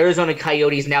have a Arizona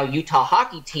Coyotes, now Utah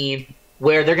hockey team,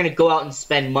 where they're going to go out and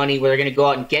spend money, where they're going to go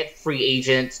out and get free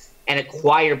agents and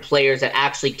acquire players that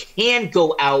actually can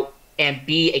go out and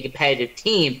be a competitive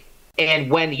team.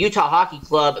 And when the Utah Hockey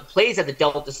Club plays at the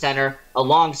Delta Center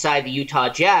alongside the Utah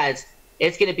Jazz,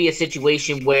 it's going to be a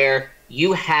situation where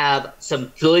you have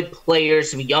some good players,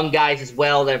 some young guys as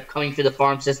well that are coming through the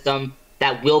farm system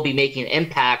that will be making an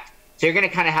impact. So you're going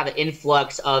to kind of have an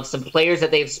influx of some players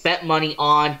that they've spent money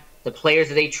on the players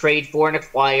that they trade for and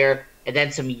acquire, and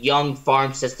then some young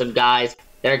farm system guys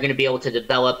that are going to be able to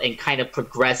develop and kind of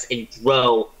progress and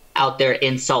grow out there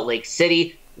in Salt Lake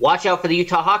City. Watch out for the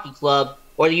Utah Hockey Club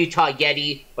or the Utah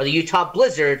Yeti or the Utah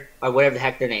Blizzard or whatever the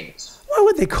heck their name is. Why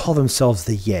would they call themselves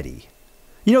the Yeti?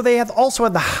 You know, they have also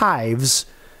had the Hives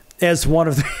as one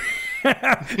of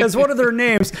their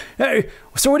names. Hey,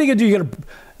 so what are you going to do?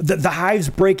 The Hives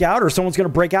break out, or someone's going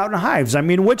to break out in Hives? I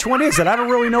mean, which one is it? I don't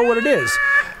really know what it is,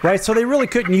 right? So they really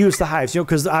couldn't use the Hives,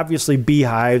 because obviously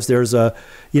beehives. There's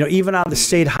even on the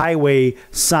state highway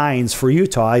signs for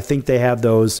Utah, I think they have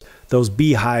those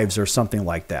beehives or something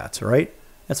like that, right?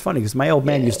 That's funny because my old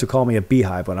man used to call me a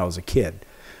beehive when I was a kid.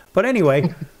 But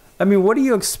anyway, I mean, what do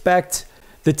you expect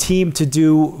the team to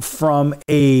do from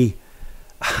I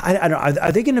don't know,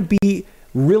 are they going to be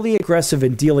really aggressive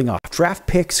in dealing off draft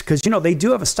picks? Because, they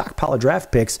do have a stockpile of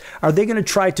draft picks. Are they going to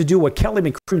try to do what Kelly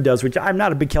McCrimmon does, which I'm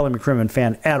not a big Kelly McCrimmon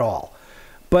fan at all.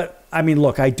 But, I mean,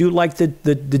 look, I do like the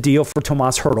deal for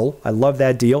Tomas Hertl. I love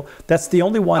that deal. That's the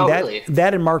only one. Really?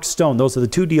 That and Mark Stone, those are the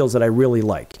two deals that I really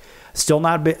like. Still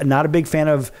not a big fan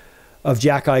of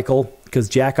Jack Eichel, because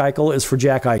Jack Eichel is for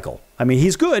Jack Eichel. I mean,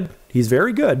 he's good. He's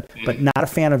very good, but not a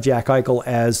fan of Jack Eichel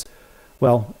as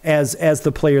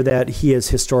the player that he has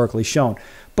historically shown.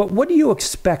 But what do you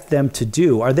expect them to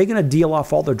do? Are they going to deal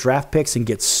off all their draft picks and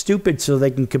get stupid so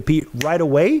they can compete right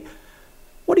away?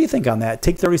 What do you think on that?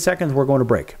 Take 30 seconds. We're going to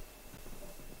break.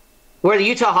 Where the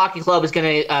Utah Hockey Club is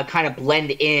going to kind of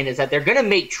blend in is that they're going to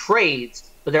make trades,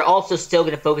 but they're also still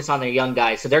going to focus on their young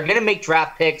guys. So they're going to make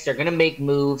draft picks. They're going to make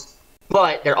moves,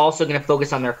 but they're also going to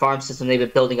focus on their farm system they've been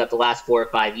building up the last 4 or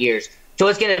 5 years. So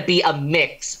it's going to be a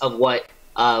mix of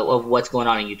what's going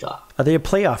on in Utah. Are they a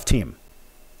playoff team?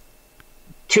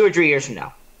 2 or 3 years from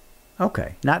now.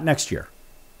 Okay, not next year.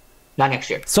 Not next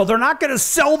year. So they're not going to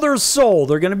sell their soul.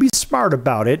 They're going to be smart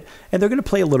about it, and they're going to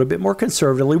play a little bit more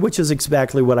conservatively, which is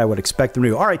exactly what I would expect them to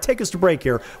do. All right, take us to break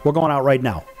here. We're going out right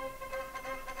now.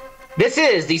 This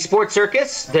is the Sports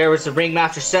Circus. There was the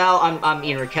Ringmaster Sal. I'm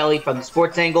Ian Kelly from the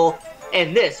Sports Angle,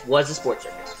 and this was the Sports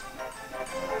Circus.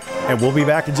 And we'll be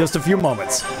back in just a few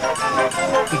moments.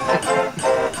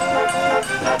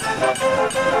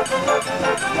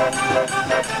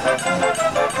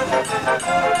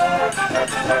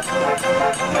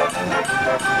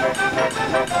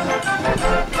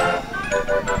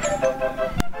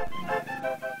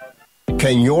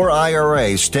 Can your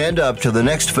IRA stand up to the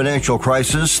next financial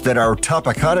crisis that our top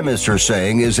economists are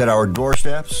saying is at our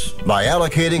doorsteps? By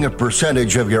allocating a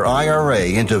percentage of your IRA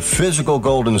into physical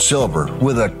gold and silver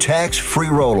with a tax-free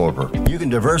rollover, you can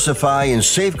diversify and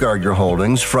safeguard your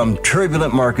holdings from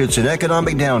turbulent markets and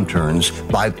economic downturns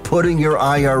by putting your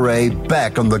IRA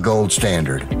back on the gold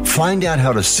standard. Find out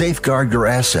how to safeguard your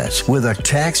assets with a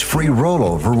tax-free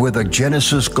rollover with a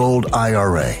Genesis Gold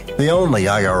IRA, the only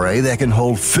IRA that can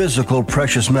hold physical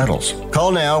precious metals.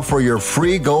 Call now for your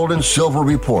free gold and silver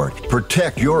report.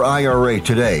 Protect your IRA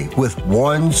today with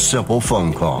one simple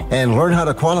phone call and learn how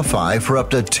to qualify for up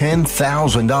to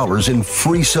 $10,000 in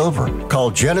free silver. Call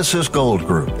Genesis Gold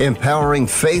Group, empowering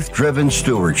faith-driven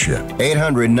stewardship.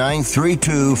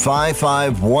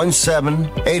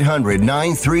 800-932-5517.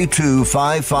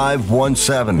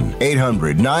 800-932-5517.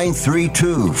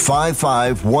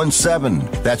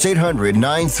 800-932-5517. That's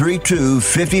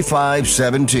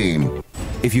 800-932-5517.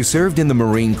 If you served in the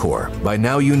Marine Corps, by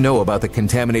now you know about the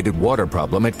contaminated water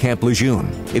problem at Camp Lejeune.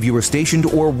 If you were stationed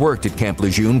or worked at Camp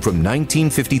Lejeune from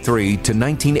 1953 to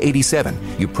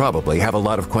 1987, you probably have a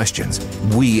lot of questions.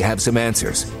 We have some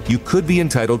answers. You could be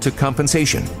entitled to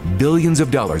compensation. Billions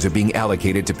of dollars are being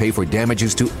allocated to pay for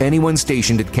damages to anyone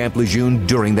stationed at Camp Lejeune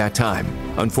during that time.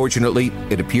 Unfortunately,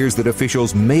 it appears that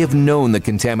officials may have known the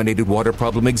contaminated water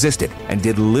problem existed and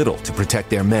did little to protect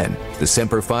their men. The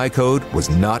Semper Fi code was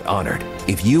not honored.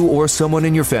 If you or someone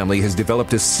in your family has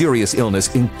developed a serious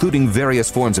illness, including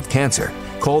various forms of cancer,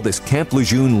 call this Camp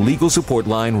Lejeune legal support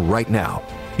line right now.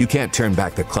 You can't turn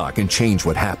back the clock and change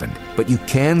what happened, but you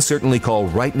can certainly call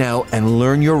right now and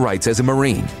learn your rights as a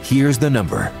Marine. Here's the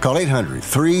number. Call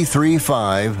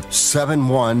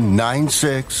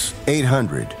 800-335-7196.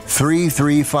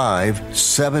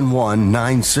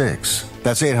 800-335-7196.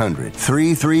 That's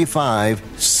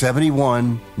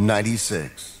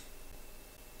 800-335-7196.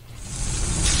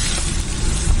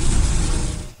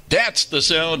 That's the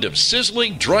sound of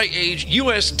sizzling, dry-aged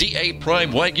USDA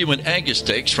Prime Wagyu and Angus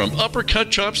steaks from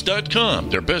UpperCutChops.com.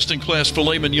 Their best-in-class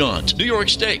filet mignons, New York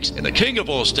steaks, and the king of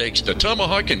all steaks, the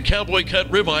tomahawk and cowboy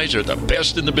cut ribeyes are the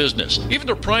best in the business. Even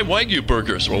their Prime Wagyu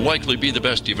burgers will likely be the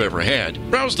best you've ever had.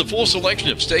 Browse the full selection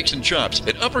of steaks and chops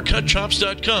at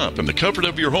UpperCutChops.com from the comfort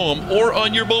of your home or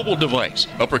on your mobile device.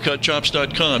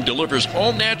 UpperCutChops.com delivers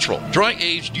all natural,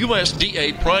 dry-aged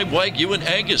USDA Prime Wagyu and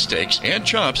Angus steaks and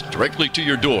chops directly to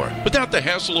your door, without the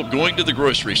hassle of going to the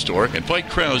grocery store and fight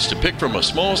crowds to pick from a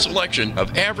small selection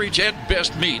of average at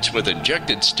best meats with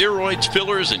injected steroids,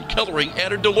 fillers, and coloring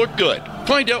added to look good.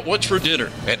 Find out what's for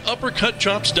dinner at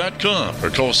UpperCutChops.com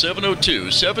or call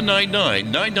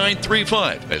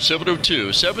 702-799-9935. That's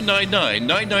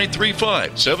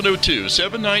 702-799-9935.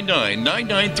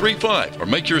 702-799-9935. Or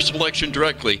make your selection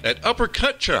directly at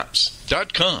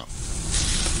UpperCutChops.com.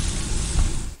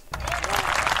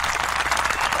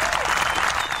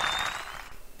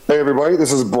 Hey everybody,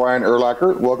 this is Brian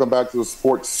Urlacher. Welcome back to the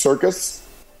Sports Circus.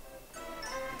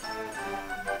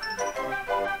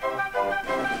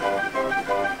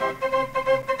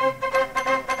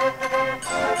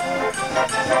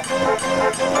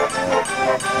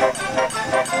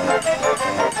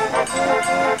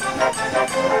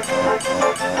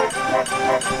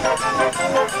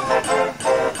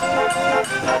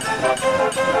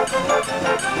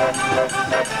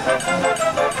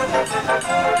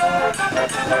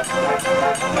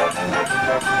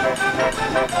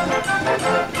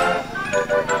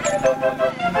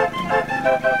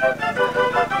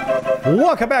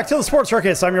 Welcome back to the Sports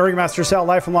Circus. I'm your Ringmaster Sal,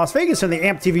 live from Las Vegas in the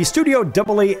AMP TV studio,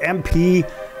 AAMP.TV.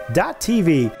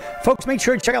 Folks, make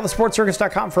sure to check out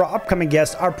thesportscircus.com for our upcoming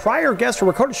guests, our prior guests, or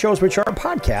recorded shows, which are a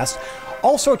podcast.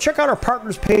 Also, check out our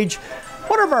partners page.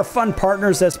 One of our fun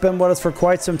partners that's been with us for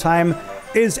quite some time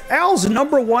is Al's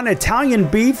 #1 Italian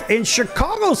Beef in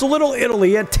Chicago's Little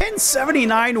Italy at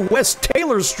 1079 West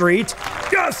Taylor Street.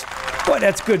 Yes! Boy,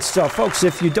 that's good stuff. Folks,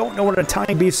 if you don't know what an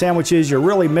Italian beef sandwich is, you're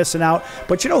really missing out.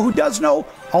 But you know who does know?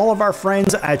 All of our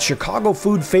friends at Chicago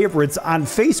Food Favorites on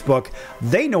Facebook.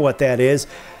 They know what that is.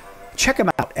 Check them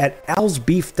out at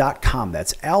alsbeef.com.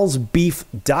 That's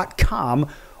alsbeef.com.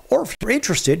 Or if you're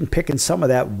interested in picking some of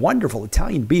that wonderful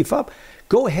Italian beef up,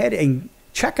 go ahead and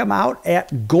check them out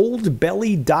at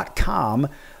goldbelly.com.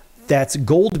 That's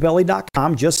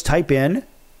goldbelly.com. Just type in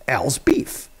Al's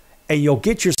Beef, and you'll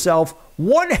get yourself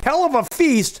one hell of a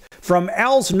feast from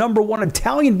Al's #1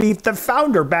 Italian Beef, the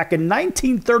founder. Back in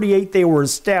 1938, they were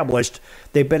established.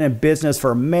 They've been in business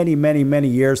for many, many, many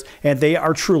years, and they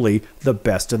are truly the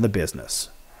best in the business.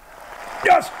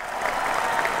 Yes!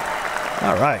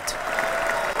 All right.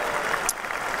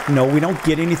 No, we don't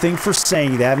get anything for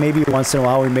saying that. Maybe once in a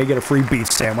while we may get a free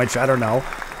beef sandwich. I don't know.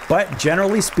 But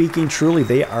generally speaking, truly,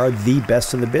 they are the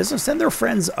best in the business, and they're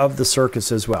friends of the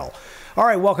circus as well. All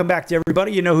right, welcome back to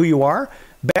everybody. You know who you are.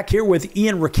 Back here with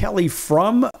Ian Rickelli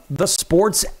from The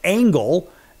Sports Angle.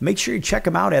 Make sure you check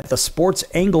them out at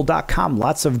thesportsangle.com.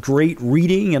 Lots of great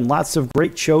reading and lots of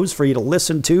great shows for you to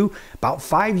listen to. About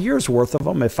 5 years worth of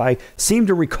them, if I seem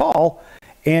to recall.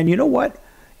 And you know what?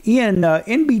 Ian,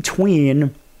 in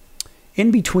between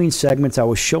segments, I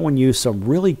was showing you some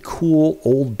really cool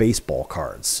old baseball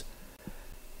cards.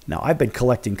 Now, I've been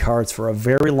collecting cards for a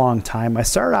very long time. I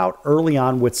started out early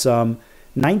on with some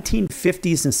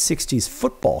 1950s and 60s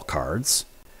football cards.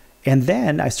 And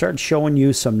then I started showing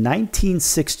you some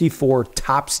 1964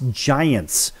 Topps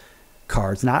Giants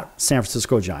cards, not San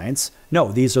Francisco Giants.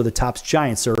 No, these are the Topps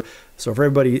Giants. So for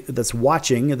everybody that's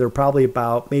watching, they're probably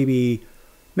about maybe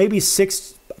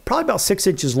about 6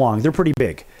 inches long. They're pretty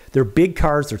big. They're big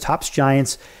cards. They're Topps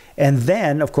Giants. And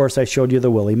then, of course, I showed you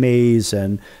the Willie Mays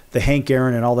and the Hank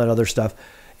Aaron and all that other stuff.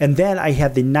 And then I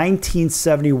had the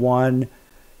 1971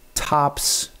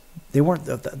 Topps. They weren't.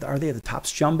 Are they the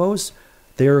Topps Jumbos?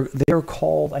 They're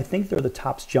called. I think they're the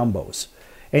Topps Jumbos.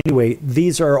 Anyway,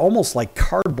 these are almost like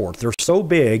cardboard. They're so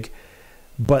big,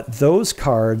 but those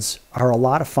cards are a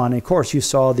lot of fun. And of course, you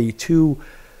saw the two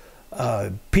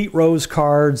Pete Rose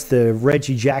cards, the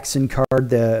Reggie Jackson card,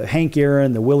 the Hank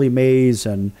Aaron, the Willie Mays,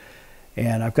 and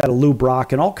I've got a Lou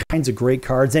Brock and all kinds of great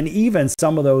cards. And even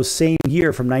some of those same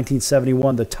year from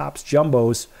 1971, the Topps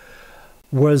Jumbos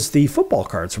was the football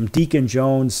cards from Deacon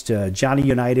Jones to Johnny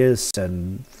Unitas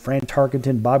and Fran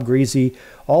Tarkenton, Bob Greasy,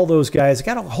 all those guys. I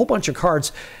got a whole bunch of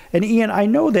cards. And Ian, I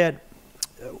know that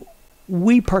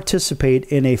we participate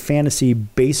in a fantasy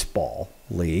baseball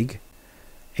league.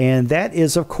 And that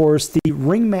is, of course, the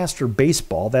Ringmaster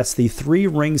Baseball. That's the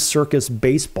 3-ring circus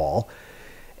baseball.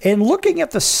 And looking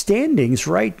at the standings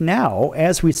right now,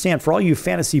 as we stand, for all you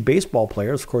fantasy baseball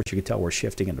players, of course, you can tell we're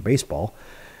shifting into baseball.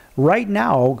 Right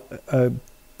now,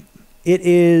 It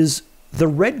is the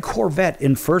Red Corvette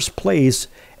in first place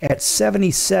at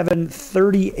 77,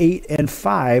 38, and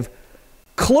 5,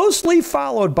 closely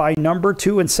followed by number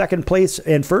 2 and second place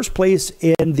and first place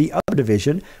in the other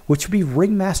division, which would be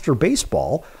Ringmaster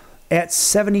Baseball at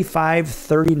 75,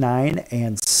 39,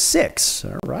 and 6.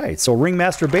 All right, so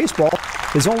Ringmaster Baseball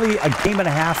is only a game and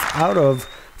a half out of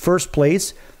first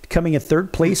place. Coming in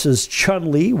third place is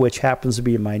Chun-Li, which happens to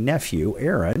be my nephew,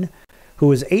 Aaron,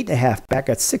 who is 8.5 back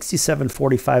at 67,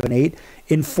 45, and 8.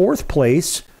 In fourth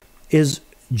place is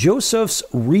Joseph's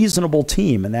Reasonable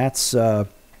Team, and that's,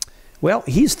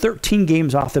 he's 13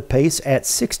 games off the pace at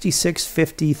 66,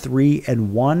 53,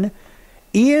 and 1.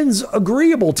 Ian's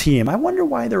Agreeable Team. I wonder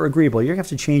why they're agreeable. You're going to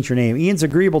have to change your name. Ian's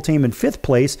Agreeable Team in fifth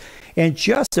place, and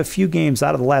just a few games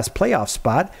out of the last playoff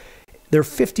spot. They're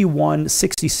 51,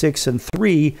 66, and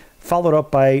 3, followed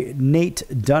up by Nate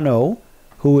Dunno,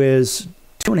 who is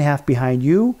 2.5 behind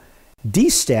you.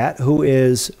 D-Stat, who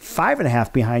is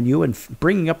 5.5 behind you, and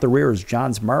bringing up the rear is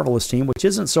John's Marvelous Team, which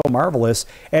isn't so marvelous,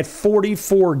 at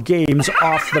 44 games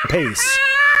off the pace.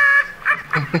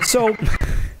 So,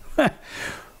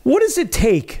 what does it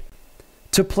take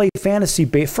to play fantasy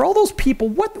baseball? For all those people,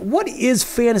 what is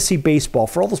fantasy baseball?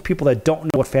 For all those people that don't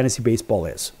know what fantasy baseball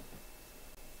is.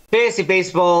 Fantasy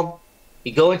baseball,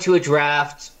 you go into a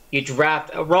draft, you draft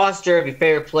a roster of your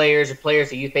favorite players or players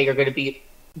that you think are going to be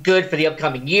good for the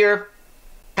upcoming year.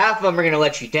 Half of them are going to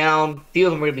let you down. A few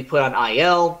of them are going to be put on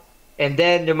IL. And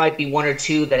then there might be one or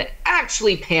two that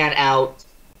actually pan out,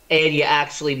 and you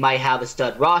actually might have a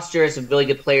stud roster, some really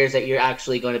good players that you're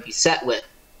actually going to be set with.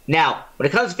 Now, when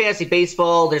it comes to fantasy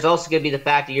baseball, there's also going to be the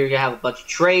fact that you're going to have a bunch of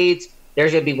trades.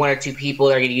 There's going to be one or two people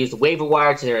that are going to use the waiver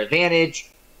wire to their advantage.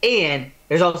 And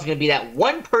there's also going to be that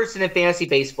one person in fantasy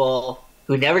baseball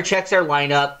who never checks their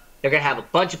lineup. They're going to have a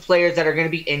bunch of players that are going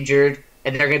to be injured,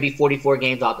 and they're going to be 44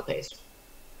 games off the pace.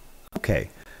 Okay.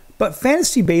 But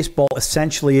fantasy baseball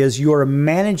essentially is you're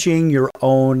managing your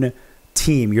own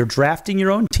team. You're drafting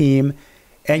your own team,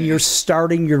 and you're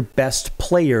starting your best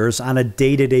players on a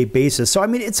day-to-day basis. So, I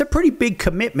mean, it's a pretty big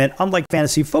commitment, unlike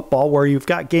fantasy football, where you've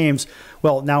got games.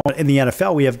 Well, now in the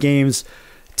NFL, we have games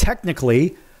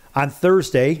technically on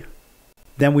Thursday.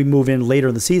 Then we move in later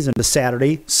in the season to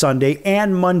Saturday, Sunday,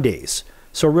 and Mondays.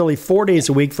 So really 4 days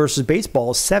a week versus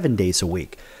baseball is 7 days a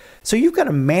week. So you've got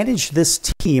to manage this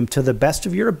team to the best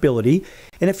of your ability.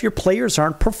 And if your players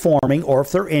aren't performing or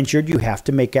if they're injured, you have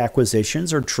to make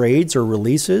acquisitions or trades or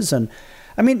releases. And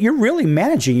I mean, you're really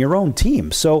managing your own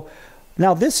team. So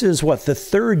now this is the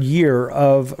third year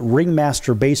of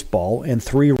Ringmaster Baseball and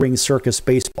 3 Ring Circus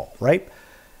Baseball, right?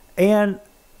 And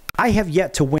I have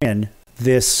yet to win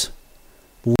this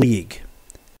league.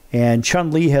 And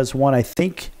Chun-Li has won, I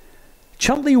think.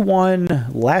 Chun-Li won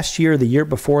last year, the year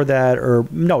before that, or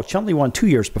no, Chun-Li won 2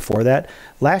 years before that.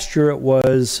 Last year it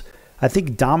was, I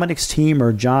think, Dominic's team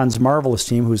or John's Marvelous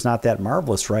Team, who's not that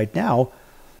marvelous right now.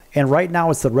 And right now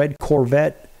it's the Red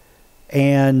Corvette,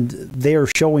 and they are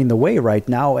showing the way right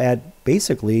now at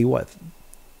basically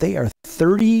they are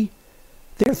 30,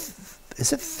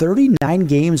 is it 39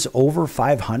 games over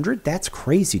 500? That's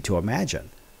crazy to imagine.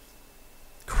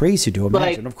 Crazy to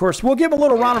imagine. Of course, we'll give a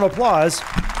little round of applause,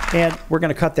 and we're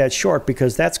going to cut that short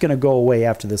because that's going to go away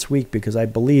after this week because I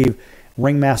believe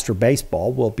Ringmaster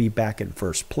Baseball will be back in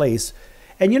first place.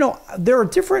 And, there are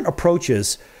different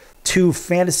approaches to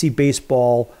fantasy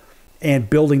baseball and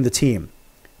building the team.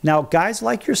 Now, guys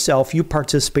like yourself, you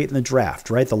participate in the draft,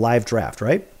 right? The live draft,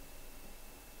 right?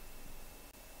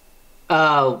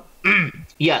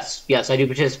 Yes, I do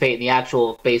participate in the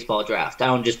actual baseball draft. I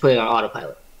don't just put it on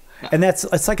autopilot. No. And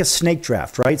it's like a snake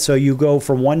draft, right? So you go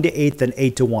from 1 to 8, then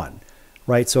 8 to 1,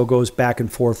 right? So it goes back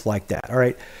and forth like that, all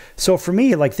right? So for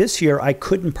me, like this year, I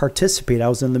couldn't participate. I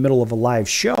was in the middle of a live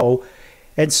show,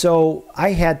 and so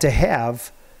I had to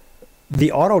have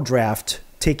the auto draft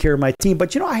take care of my team.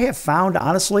 But, I have found,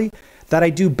 honestly, that I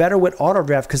do better with auto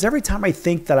draft because every time I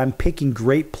think that I'm picking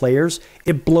great players,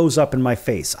 it blows up in my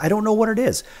face. I don't know what it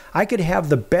is. I could have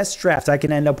the best draft. I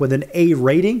can end up with an A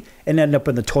rating and end up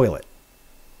in the toilet.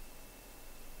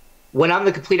 When I'm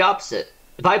the complete opposite.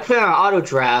 If I put on an auto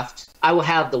draft, I will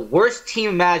have the worst team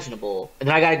imaginable, and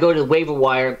then I got to go to the waiver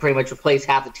wire and pretty much replace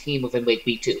half the team within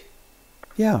week 2.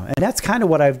 Yeah, and that's kind of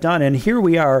what I've done. And here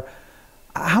we are.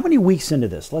 How many weeks into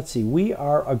this? Let's see. We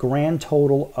are a grand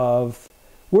total of,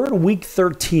 we're in week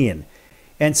 13.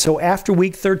 And so after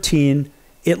week 13,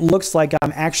 it looks like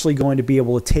I'm actually going to be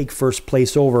able to take first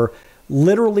place over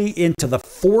literally into the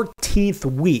 14th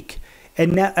week.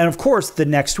 And of course, the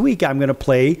next week, I'm going to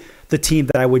play the team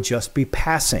that I would just be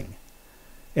passing.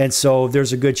 And so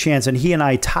there's a good chance. And he and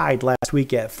I tied last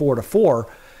week at 4-4.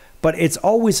 but it's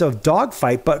always a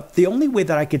dogfight. But the only way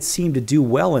that I could seem to do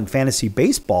well in fantasy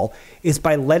baseball is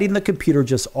by letting the computer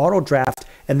just auto draft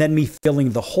and then me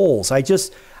filling the holes. I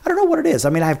don't know what it is. I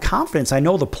mean, I have confidence. I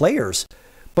know the players,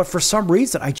 but for some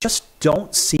reason, I just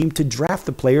don't seem to draft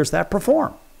the players that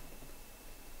perform.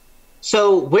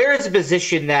 So where is the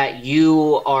position that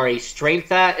you are a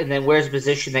strength at, and then where's the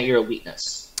position that you're a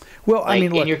weakness? Well, I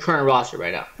mean, look, in your current roster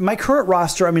right now. My current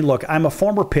roster, I mean, look, I'm a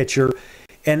former pitcher,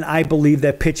 and I believe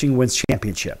that pitching wins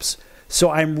championships. So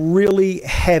I'm really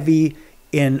heavy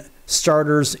in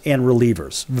starters and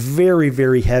relievers. Very,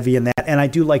 very heavy in that. And I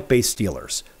do like base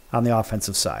stealers on the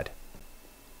offensive side.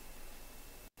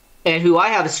 And who I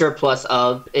have a surplus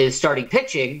of is starting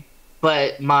pitching,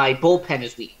 but my bullpen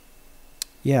is weak.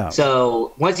 Yeah.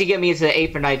 So once you get me into the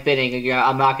 8th or 9th inning,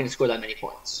 I'm not going to score that many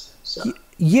points. So.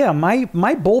 Yeah, my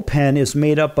bullpen is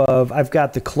made up of, I've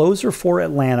got the closer for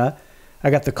Atlanta, I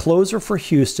got the closer for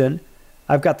Houston,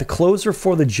 I've got the closer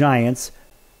for the Giants,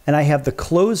 and I have the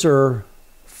closer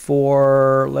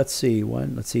for,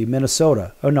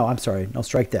 Minnesota. Oh, no, I'm sorry. No,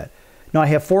 strike that. No, I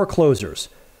have 4 closers.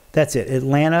 That's it.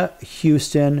 Atlanta,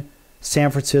 Houston, San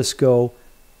Francisco,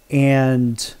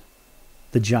 and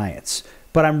the Giants.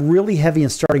 But I'm really heavy in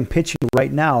starting pitching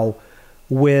right now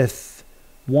with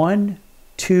 1,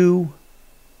 2,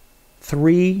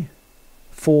 3,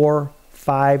 4,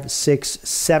 5, 6,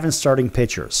 7 starting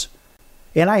pitchers.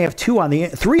 And I have 3 on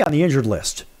the injured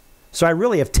list. So I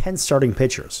really have 10 starting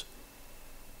pitchers.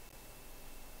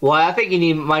 Well, I think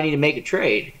you might need to make a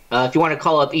trade. If you want to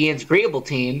call up Ian's agreeable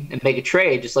team and make a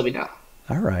trade, just let me know.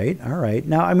 All right.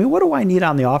 Now, I mean, what do I need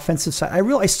on the offensive side?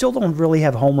 I still don't really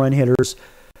have home run hitters.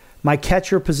 My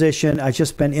catcher position, I've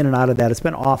just been in and out of that. It's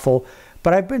been awful.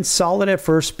 But I've been solid at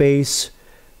first base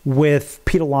with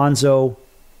Pete Alonso,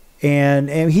 and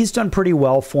he's done pretty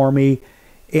well for me.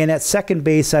 And at second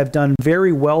base, I've done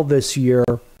very well this year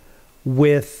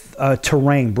with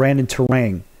Brandon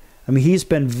Terang. I mean, he's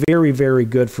been very, very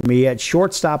good for me. At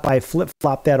shortstop, I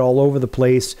flip-flop that all over the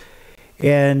place.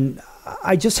 And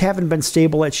I just haven't been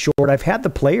stable at short. I've had the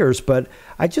players, but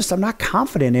I'm not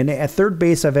confident in it. At third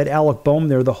base, I've had Alec Boehm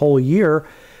there the whole year.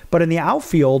 But in the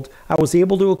outfield, I was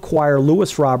able to acquire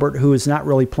Lewis Robert, who is not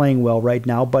really playing well right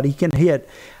now, but he can hit.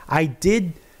 I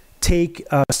did take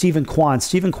Stephen Kwan.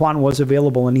 Stephen Kwan was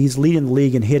available, and he's leading the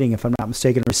league in hitting, if I'm not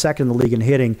mistaken, or second in the league in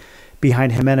hitting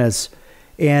behind Jimenez.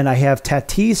 And I have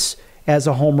Tatis as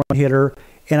a home run hitter,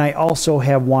 and I also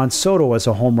have Juan Soto as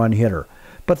a home run hitter.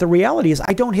 But the reality is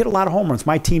I don't hit a lot of home runs.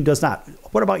 My team does not.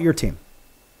 What about your team?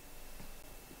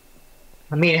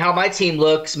 I mean, how my team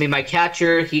looks, my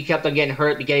catcher, he kept on getting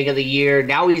hurt at the beginning of the year.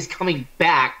 Now he's coming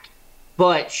back,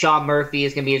 but Sean Murphy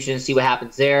is going to be interesting to see what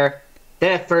happens there.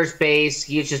 Then at first base,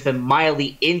 he's just been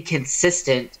mildly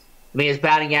inconsistent. His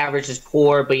batting average is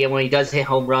poor, but yet when he does hit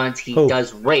home runs, he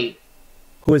does great.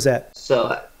 Who is that?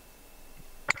 So,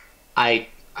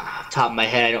 top of my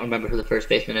head, I don't remember who the first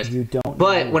baseman is. You don't.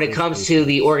 But when it comes to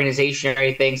the organization and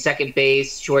everything, second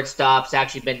base, shortstop's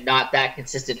actually been not that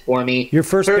consistent for me. Your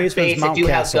first baseman is Mountcastle. I do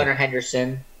have Gunnar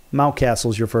Henderson.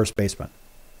 Mountcastle's your first baseman.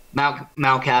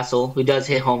 Mountcastle, who does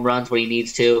hit home runs when he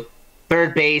needs to.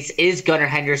 Third base is Gunnar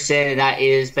Henderson, and that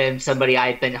has been somebody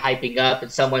I've been hyping up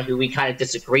and someone who we kind of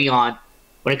disagree on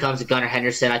when it comes to Gunnar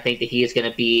Henderson. I think that he is going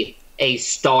to be a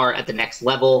star at the next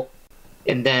level.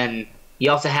 And then you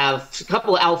also have a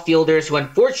couple of outfielders who,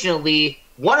 unfortunately,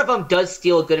 one of them does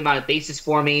steal a good amount of bases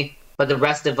for me, but the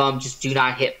rest of them just do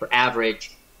not hit for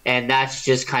average. And that's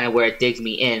just kind of where it digs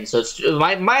me in. So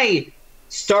my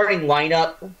starting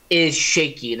lineup is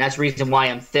shaky, and that's the reason why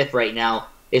I'm 5th right now.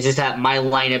 It's just that my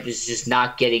lineup is just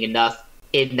not getting enough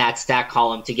in that stat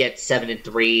column to get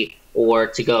 7-3 or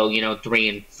to go,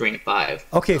 3-5.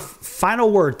 Okay,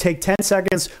 final word. Take 10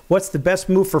 seconds. What's the best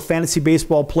move for fantasy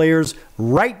baseball players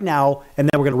right now? And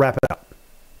then we're going to wrap it up.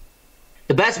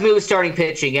 The best move is starting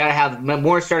pitching. You got to have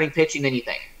more starting pitching than you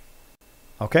think.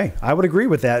 Okay, I would agree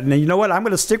with that. And you know what? I'm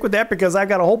going to stick with that because I've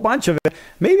got a whole bunch of it.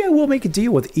 Maybe I will make a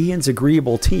deal with Ian's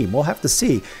agreeable team. We'll have to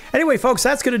see. Anyway, folks,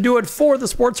 that's going to do it for the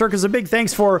Sports Circus. A big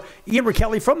thanks for Ian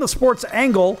Rickelli from the Sports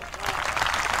Angle,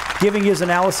 giving his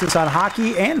analysis on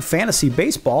hockey and fantasy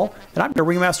baseball. And I'm your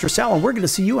Ringmaster Sal, and we're going to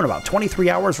see you in about 23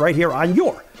 hours right here on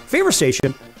your favorite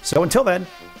station. So until then,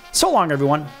 so long,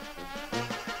 everyone.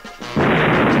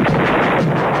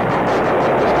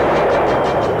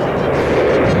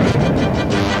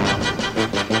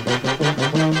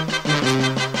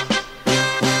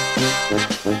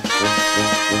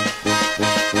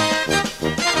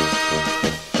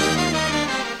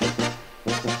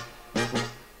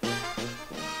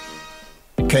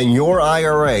 Can your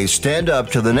IRA stand up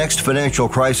to the next financial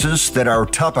crisis that our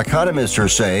top economists are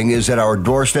saying is at our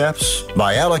doorsteps?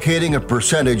 By allocating a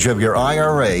percentage of your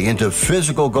IRA into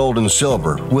physical gold and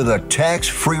silver with a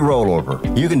tax-free rollover,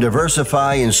 you can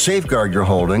diversify and safeguard your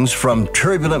holdings from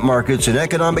turbulent markets and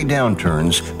economic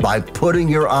downturns by putting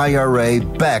your IRA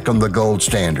back on the gold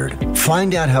standard.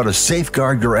 Find out how to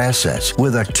safeguard your assets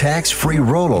with a tax-free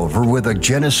rollover with a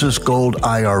Genesis Gold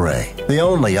IRA, the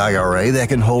only IRA that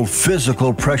can hold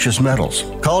physical precious metals.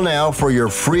 Call now for your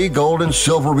free gold and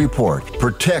silver report.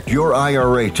 Protect your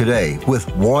IRA today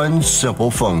with one simple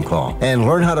phone call and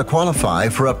learn how to qualify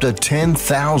for up to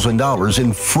 $10,000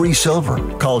 in free silver.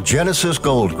 Call Genesis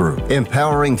Gold Group,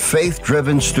 empowering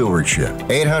faith-driven stewardship.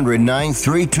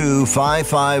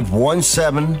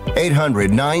 800-932-5517.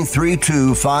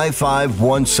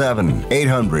 800-932-5517.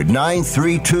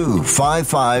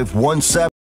 800-932-5517.